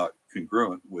was not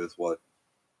congruent with what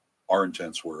our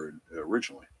intents were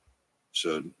originally.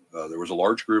 So there was a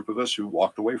large group of us who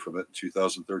walked away from it in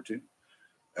 2013.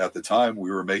 At the time,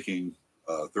 we were making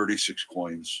 36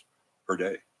 coins per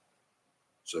day.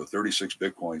 So 36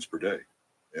 Bitcoins per day.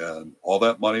 And all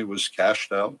that money was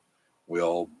cashed out. We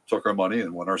all took our money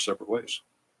and went our separate ways.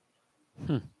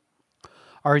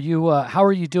 Are you? How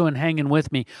are you doing? Hanging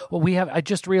with me? Well, I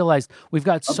just realized we've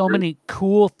got so many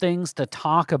cool things to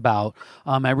talk about.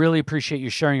 I really appreciate you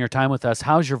sharing your time with us.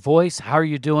 How's your voice? How are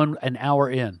you doing? An hour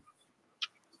in.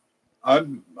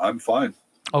 I'm fine.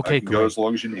 Okay, I can go as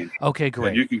long as you need. Okay, great.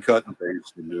 And you can cut and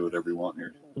paste and do whatever you want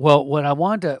here. Well,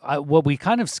 what we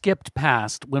kind of skipped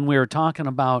past when we were talking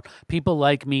about people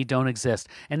like me don't exist.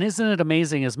 And isn't it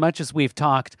amazing, as much as we've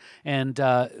talked, and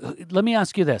let me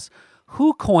ask you this.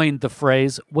 Who coined the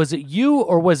phrase? Was it you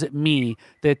or was it me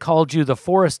that called you the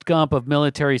Forrest Gump of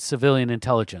military civilian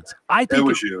intelligence? I think it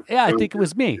was you. Yeah, I think it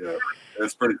was me. Yeah,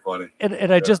 that's pretty funny.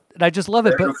 And I just love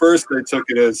it. But at first I took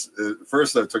it as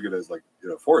like,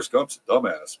 Forrest Gump's a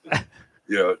dumbass. But,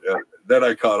 then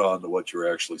I caught on to what you were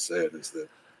actually saying, is that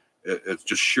it's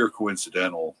just sheer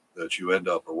coincidental that you end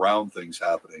up around things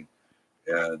happening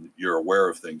and you're aware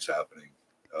of things happening,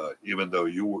 even though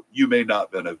you may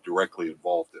not have been directly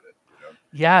involved in it.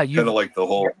 Yeah, kind of like the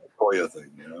whole paranoia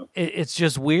thing, you know. It's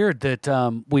just weird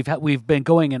that we've been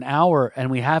going an hour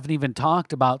and we haven't even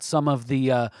talked about some of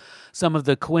the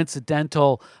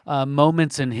coincidental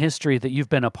moments in history that you've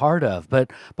been a part of.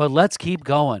 But let's keep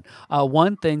going.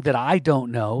 One thing that I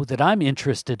don't know that I'm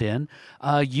interested in,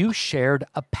 you shared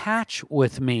a patch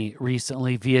with me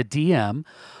recently via DM.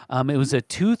 It was a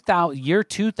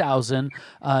 2000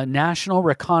 National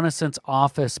Reconnaissance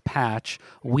Office patch.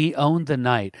 We own the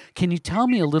night. Can you tell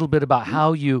me a little bit about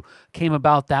how you came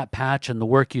about that patch and the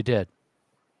work you did?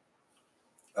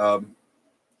 Um,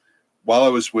 while I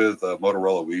was with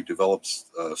Motorola, we developed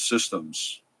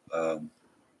systems.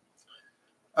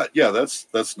 Yeah,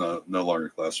 that's no longer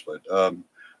classified.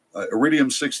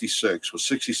 Iridium 66 was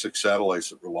 66 satellites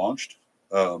that were launched.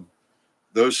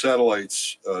 Those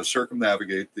satellites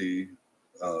circumnavigate the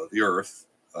Earth.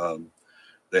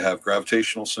 They have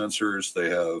gravitational sensors. They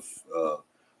have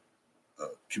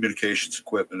communications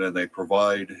equipment, and they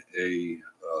provide a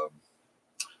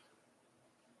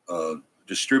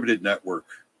distributed network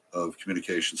of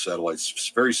communication satellites. It's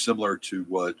very similar to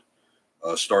what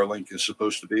Starlink is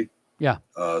supposed to be. Yeah.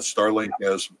 Starlink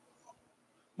has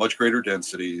much greater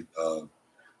density.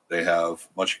 They have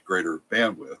much greater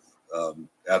bandwidth.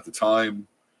 At the time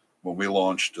when we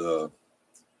launched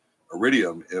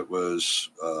Iridium, it was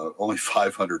only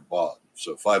 500 baud,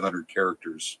 so 500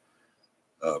 characters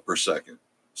per second.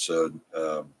 So,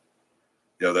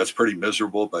 that's pretty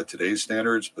miserable by today's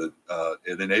standards, but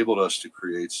it enabled us to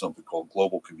create something called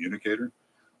Global Communicator,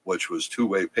 which was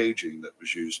two-way paging that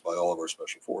was used by all of our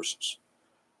special forces.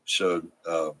 So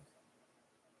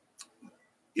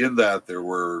in that, there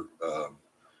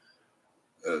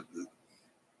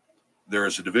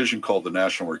is a division called the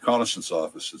National Reconnaissance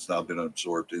Office. It's now been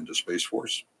absorbed into Space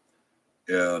Force.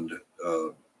 And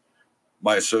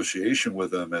my association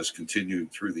with them has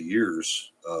continued through the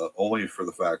years, only for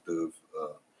the fact of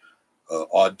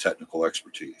odd technical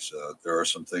expertise. There are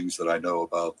some things that I know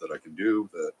about that I can do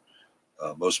that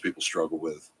most people struggle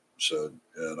with. So,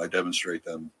 and I demonstrate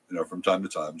them, from time to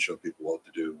time, and show people what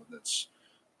to do when it's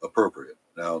appropriate.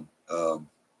 Now,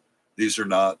 these are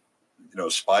not,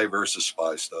 spy versus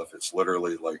spy stuff. It's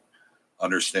literally like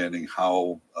understanding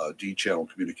how D-channel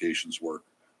communications work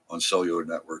on cellular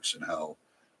networks and how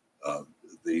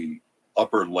the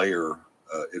upper layer,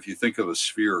 if you think of a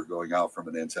sphere going out from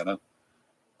an antenna,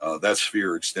 that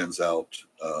sphere extends out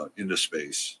into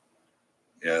space,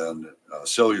 and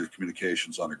cellular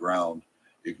communications on the ground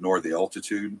ignore the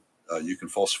altitude. You can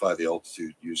falsify the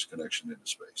altitude, use connection into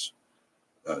space,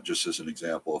 just as an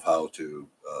example of how to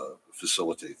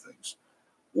facilitate things.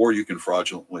 Or you can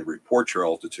fraudulently report your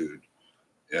altitude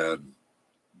and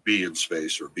be in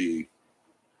space or be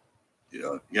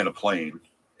in a plane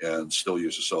and still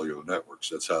use the cellular networks.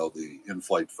 That's how the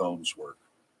in-flight phones work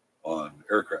on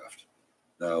aircraft.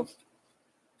 Now,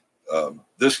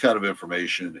 this kind of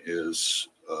information is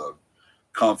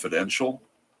confidential.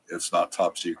 It's not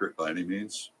top secret by any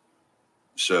means.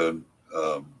 So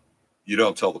you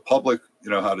don't tell the public,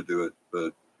 how to do it,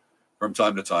 but from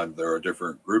time to time, there are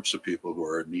different groups of people who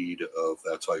are in need of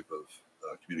that type of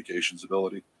communications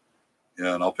ability.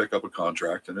 And I'll pick up a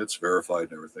contract and it's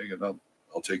verified and everything, and I'll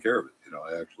take care of it.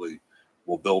 I actually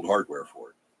will build hardware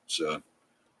for it. So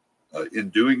in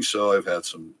doing so, I've had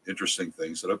some interesting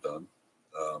things that I've done.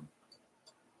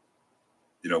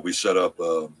 We set up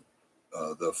the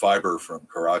fiber from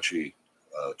Karachi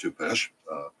to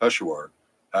Peshawar,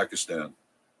 Pakistan,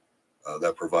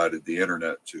 that provided the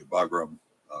internet to Bagram,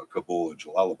 Kabul, and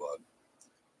Jalalabad,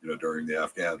 during the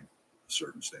Afghan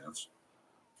circumstance.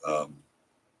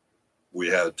 We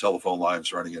had telephone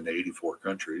lines running in 84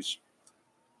 countries.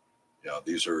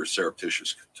 These are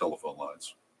surreptitious telephone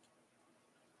lines.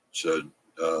 So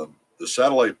the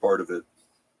satellite part of it,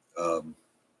 I'm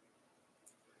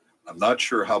not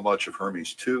sure how much of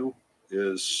Hermes 2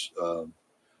 is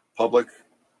public,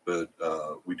 but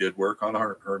we did work on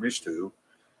Hermes 2.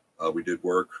 We did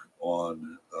work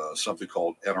on something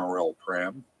called NRL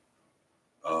PRAM.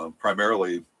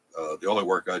 Primarily, the only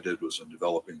work I did was in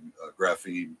developing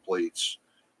graphene plates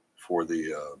for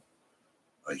the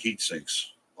heat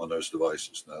sinks on those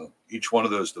devices. Now, each one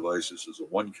of those devices is a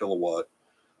 1 kilowatt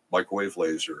microwave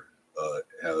laser,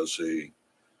 has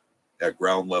at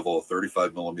ground level, a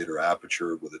 35 millimeter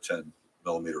aperture with a 10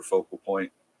 millimeter focal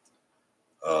point.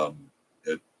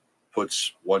 It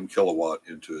puts 1 kilowatt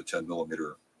into a 10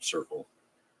 millimeter circle.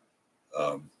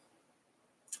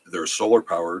 They're solar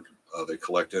powered. They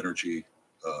collect energy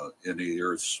in the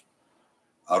Earth's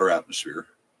outer atmosphere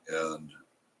and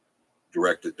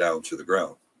direct it down to the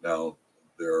ground. Now,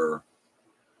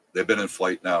 they've been in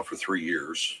flight now for 3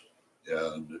 years,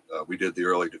 and we did the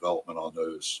early development on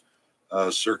those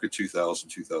circa 2000,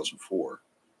 2004.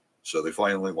 So they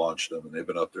finally launched them, and they've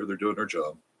been up there. They're doing their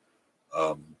job.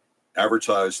 Um,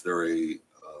 Advertised they're a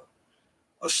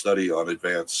study on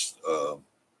advanced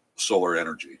solar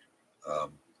energy.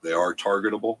 They are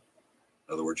targetable.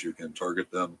 In other words, you can target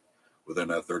them within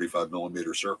that 35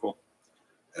 millimeter circle,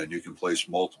 and you can place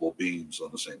multiple beams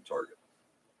on the same target.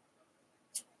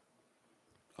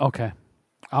 Okay.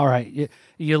 All right.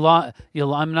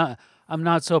 I'm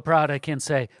not so proud I can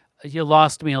say you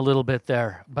lost me a little bit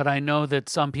there, but I know that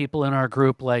some people in our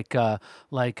group, like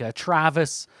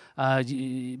Travis,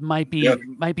 might be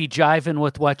jiving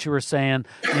with what you were saying.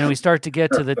 We start to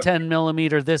get to the 10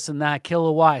 millimeter, this and that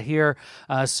kilowatt here,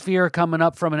 sphere coming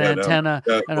up from an antenna,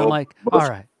 and I'm like, all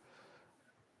right.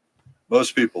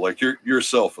 Most people, like your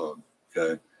cell phone,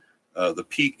 okay, the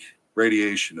peak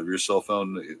radiation of your cell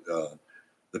phone,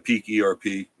 the peak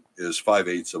ERP is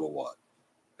 5/8 of a watt.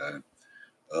 Okay.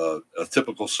 A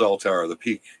typical cell tower, the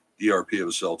peak ERP of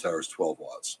a cell tower is 12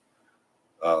 watts.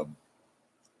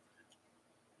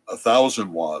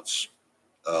 1,000 watts.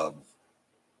 Let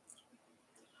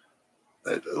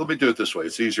me do it this way.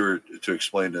 It's easier to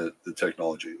explain the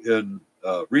technology. In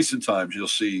recent times, you'll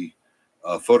see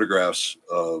photographs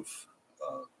of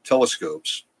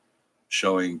telescopes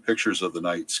showing pictures of the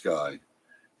night sky,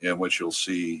 in which you'll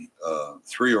see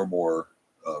 3 or more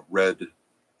red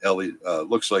LED,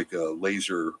 looks like a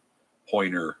laser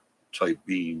pointer type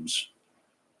beams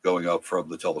going up from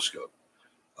the telescope.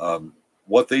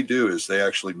 What they do is they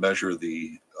actually measure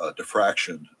the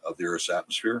diffraction of the Earth's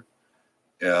atmosphere,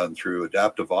 and through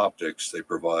adaptive optics, they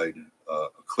provide a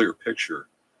clear picture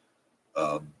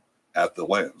at the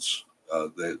lens.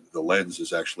 The lens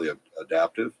is actually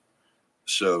adaptive,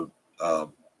 so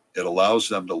it allows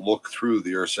them to look through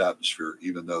the Earth's atmosphere,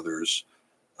 even though there's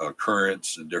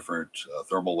currents and different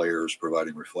thermal layers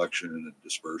providing reflection and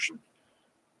dispersion.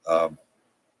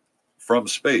 From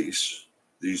space,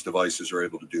 these devices are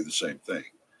able to do the same thing.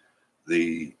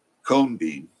 The cone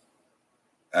beam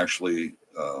actually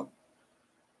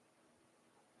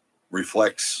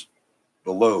reflects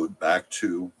the load back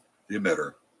to the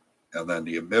emitter, and then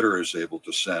the emitter is able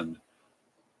to send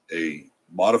a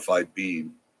modified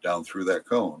beam down through that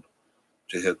cone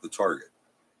to hit the target.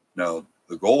 Now,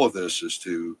 the goal of this is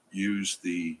to use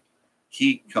the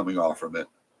heat coming off from it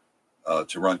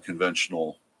to run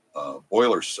conventional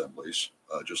boiler assemblies,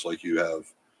 just like you have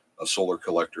a solar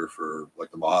collector for like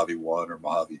the Mojave 1 or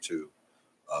Mojave 2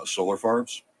 solar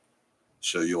farms.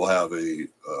 So you'll have a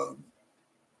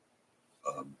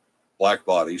black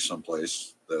body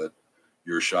someplace that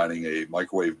you're shining a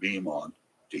microwave beam on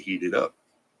to heat it up,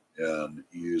 and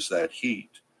use that heat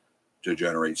to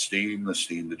generate steam, the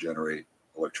steam to generate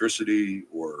electricity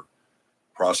or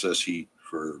process heat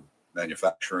for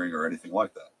manufacturing or anything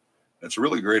like that. And it's a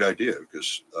really great idea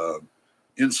because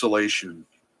insulation,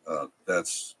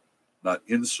 that's not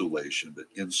insulation, but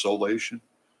insolation,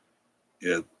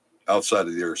 outside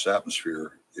of the Earth's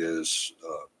atmosphere is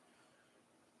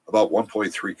about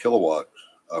 1.3 kilowatt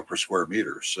per square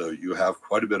meter. So you have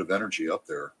quite a bit of energy up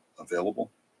there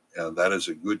available, and that is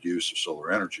a good use of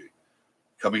solar energy.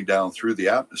 Coming down through the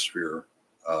atmosphere,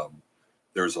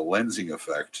 there's a lensing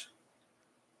effect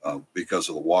because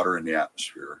of the water in the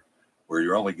atmosphere, where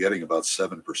you're only getting about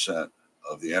 7%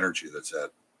 of the energy that's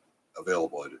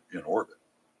available in orbit.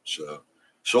 So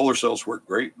solar cells work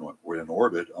great when in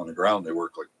orbit. On the ground, they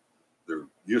work like they're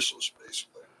useless,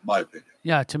 basically, in my opinion.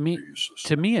 Yeah, to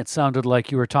me, it sounded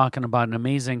like you were talking about an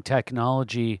amazing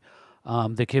technology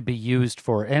that could be used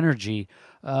for energy,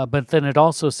 but then it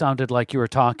also sounded like you were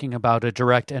talking about a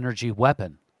direct energy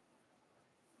weapon.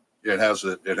 It has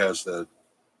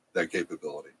that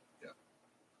capability.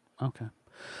 Yeah. Okay.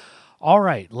 All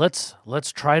right. Let's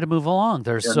try to move along.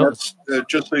 There's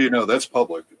just so you know, that's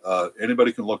public.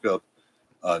 Anybody can look up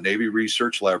Navy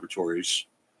Research Laboratories,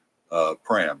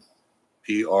 PRAM,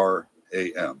 PRAM,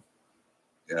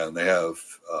 and they have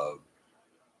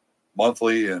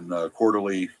monthly and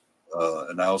quarterly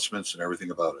announcements and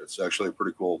everything about it. It's actually a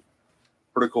pretty cool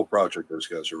project those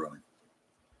guys are running.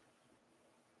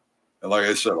 And like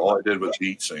I said, all I did was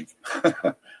heat sink.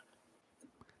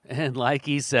 And like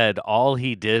he said, all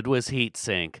he did was heat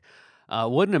sink.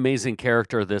 What an amazing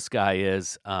character this guy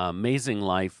is. Amazing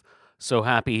life. So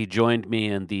happy he joined me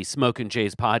in the Smokin'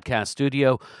 Jays podcast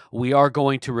studio. We are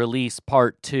going to release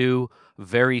part 2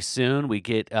 very soon. We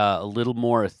get a little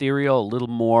more ethereal, a little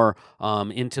more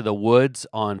into the woods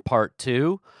on part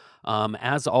 2.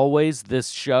 As always, this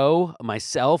show,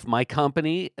 myself, my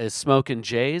company is Smokin'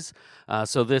 Jays.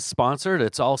 So this sponsored,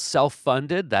 it's all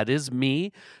self-funded. That is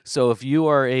me. So if you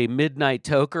are a midnight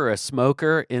toker, a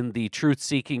smoker in the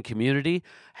truth-seeking community,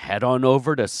 head on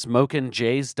over to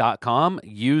smokinjays.com.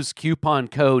 Use coupon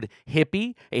code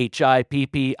HIPPIE,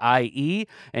 HIPPIE,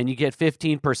 and you get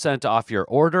 15% off your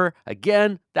order.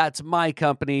 Again, that's my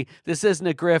company. This isn't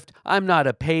a grift. I'm not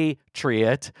a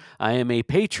patriot. I am a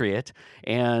patriot,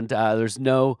 and there's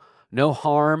no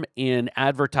harm in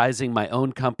advertising my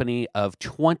own company of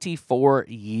 24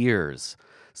 years.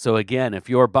 So again, if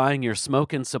you're buying your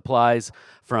smoking supplies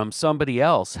from somebody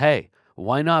else, hey,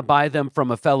 why not buy them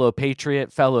from a fellow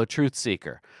patriot, fellow truth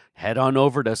seeker? Head on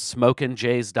over to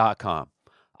smokinjays.com.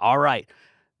 All right.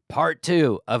 Part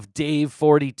 2 of Dave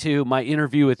 42, my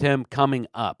interview with him coming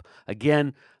up.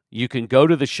 Again, you can go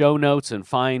to the show notes and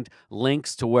find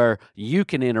links to where you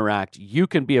can interact. You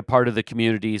can be a part of the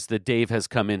communities that Dave has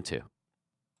come into.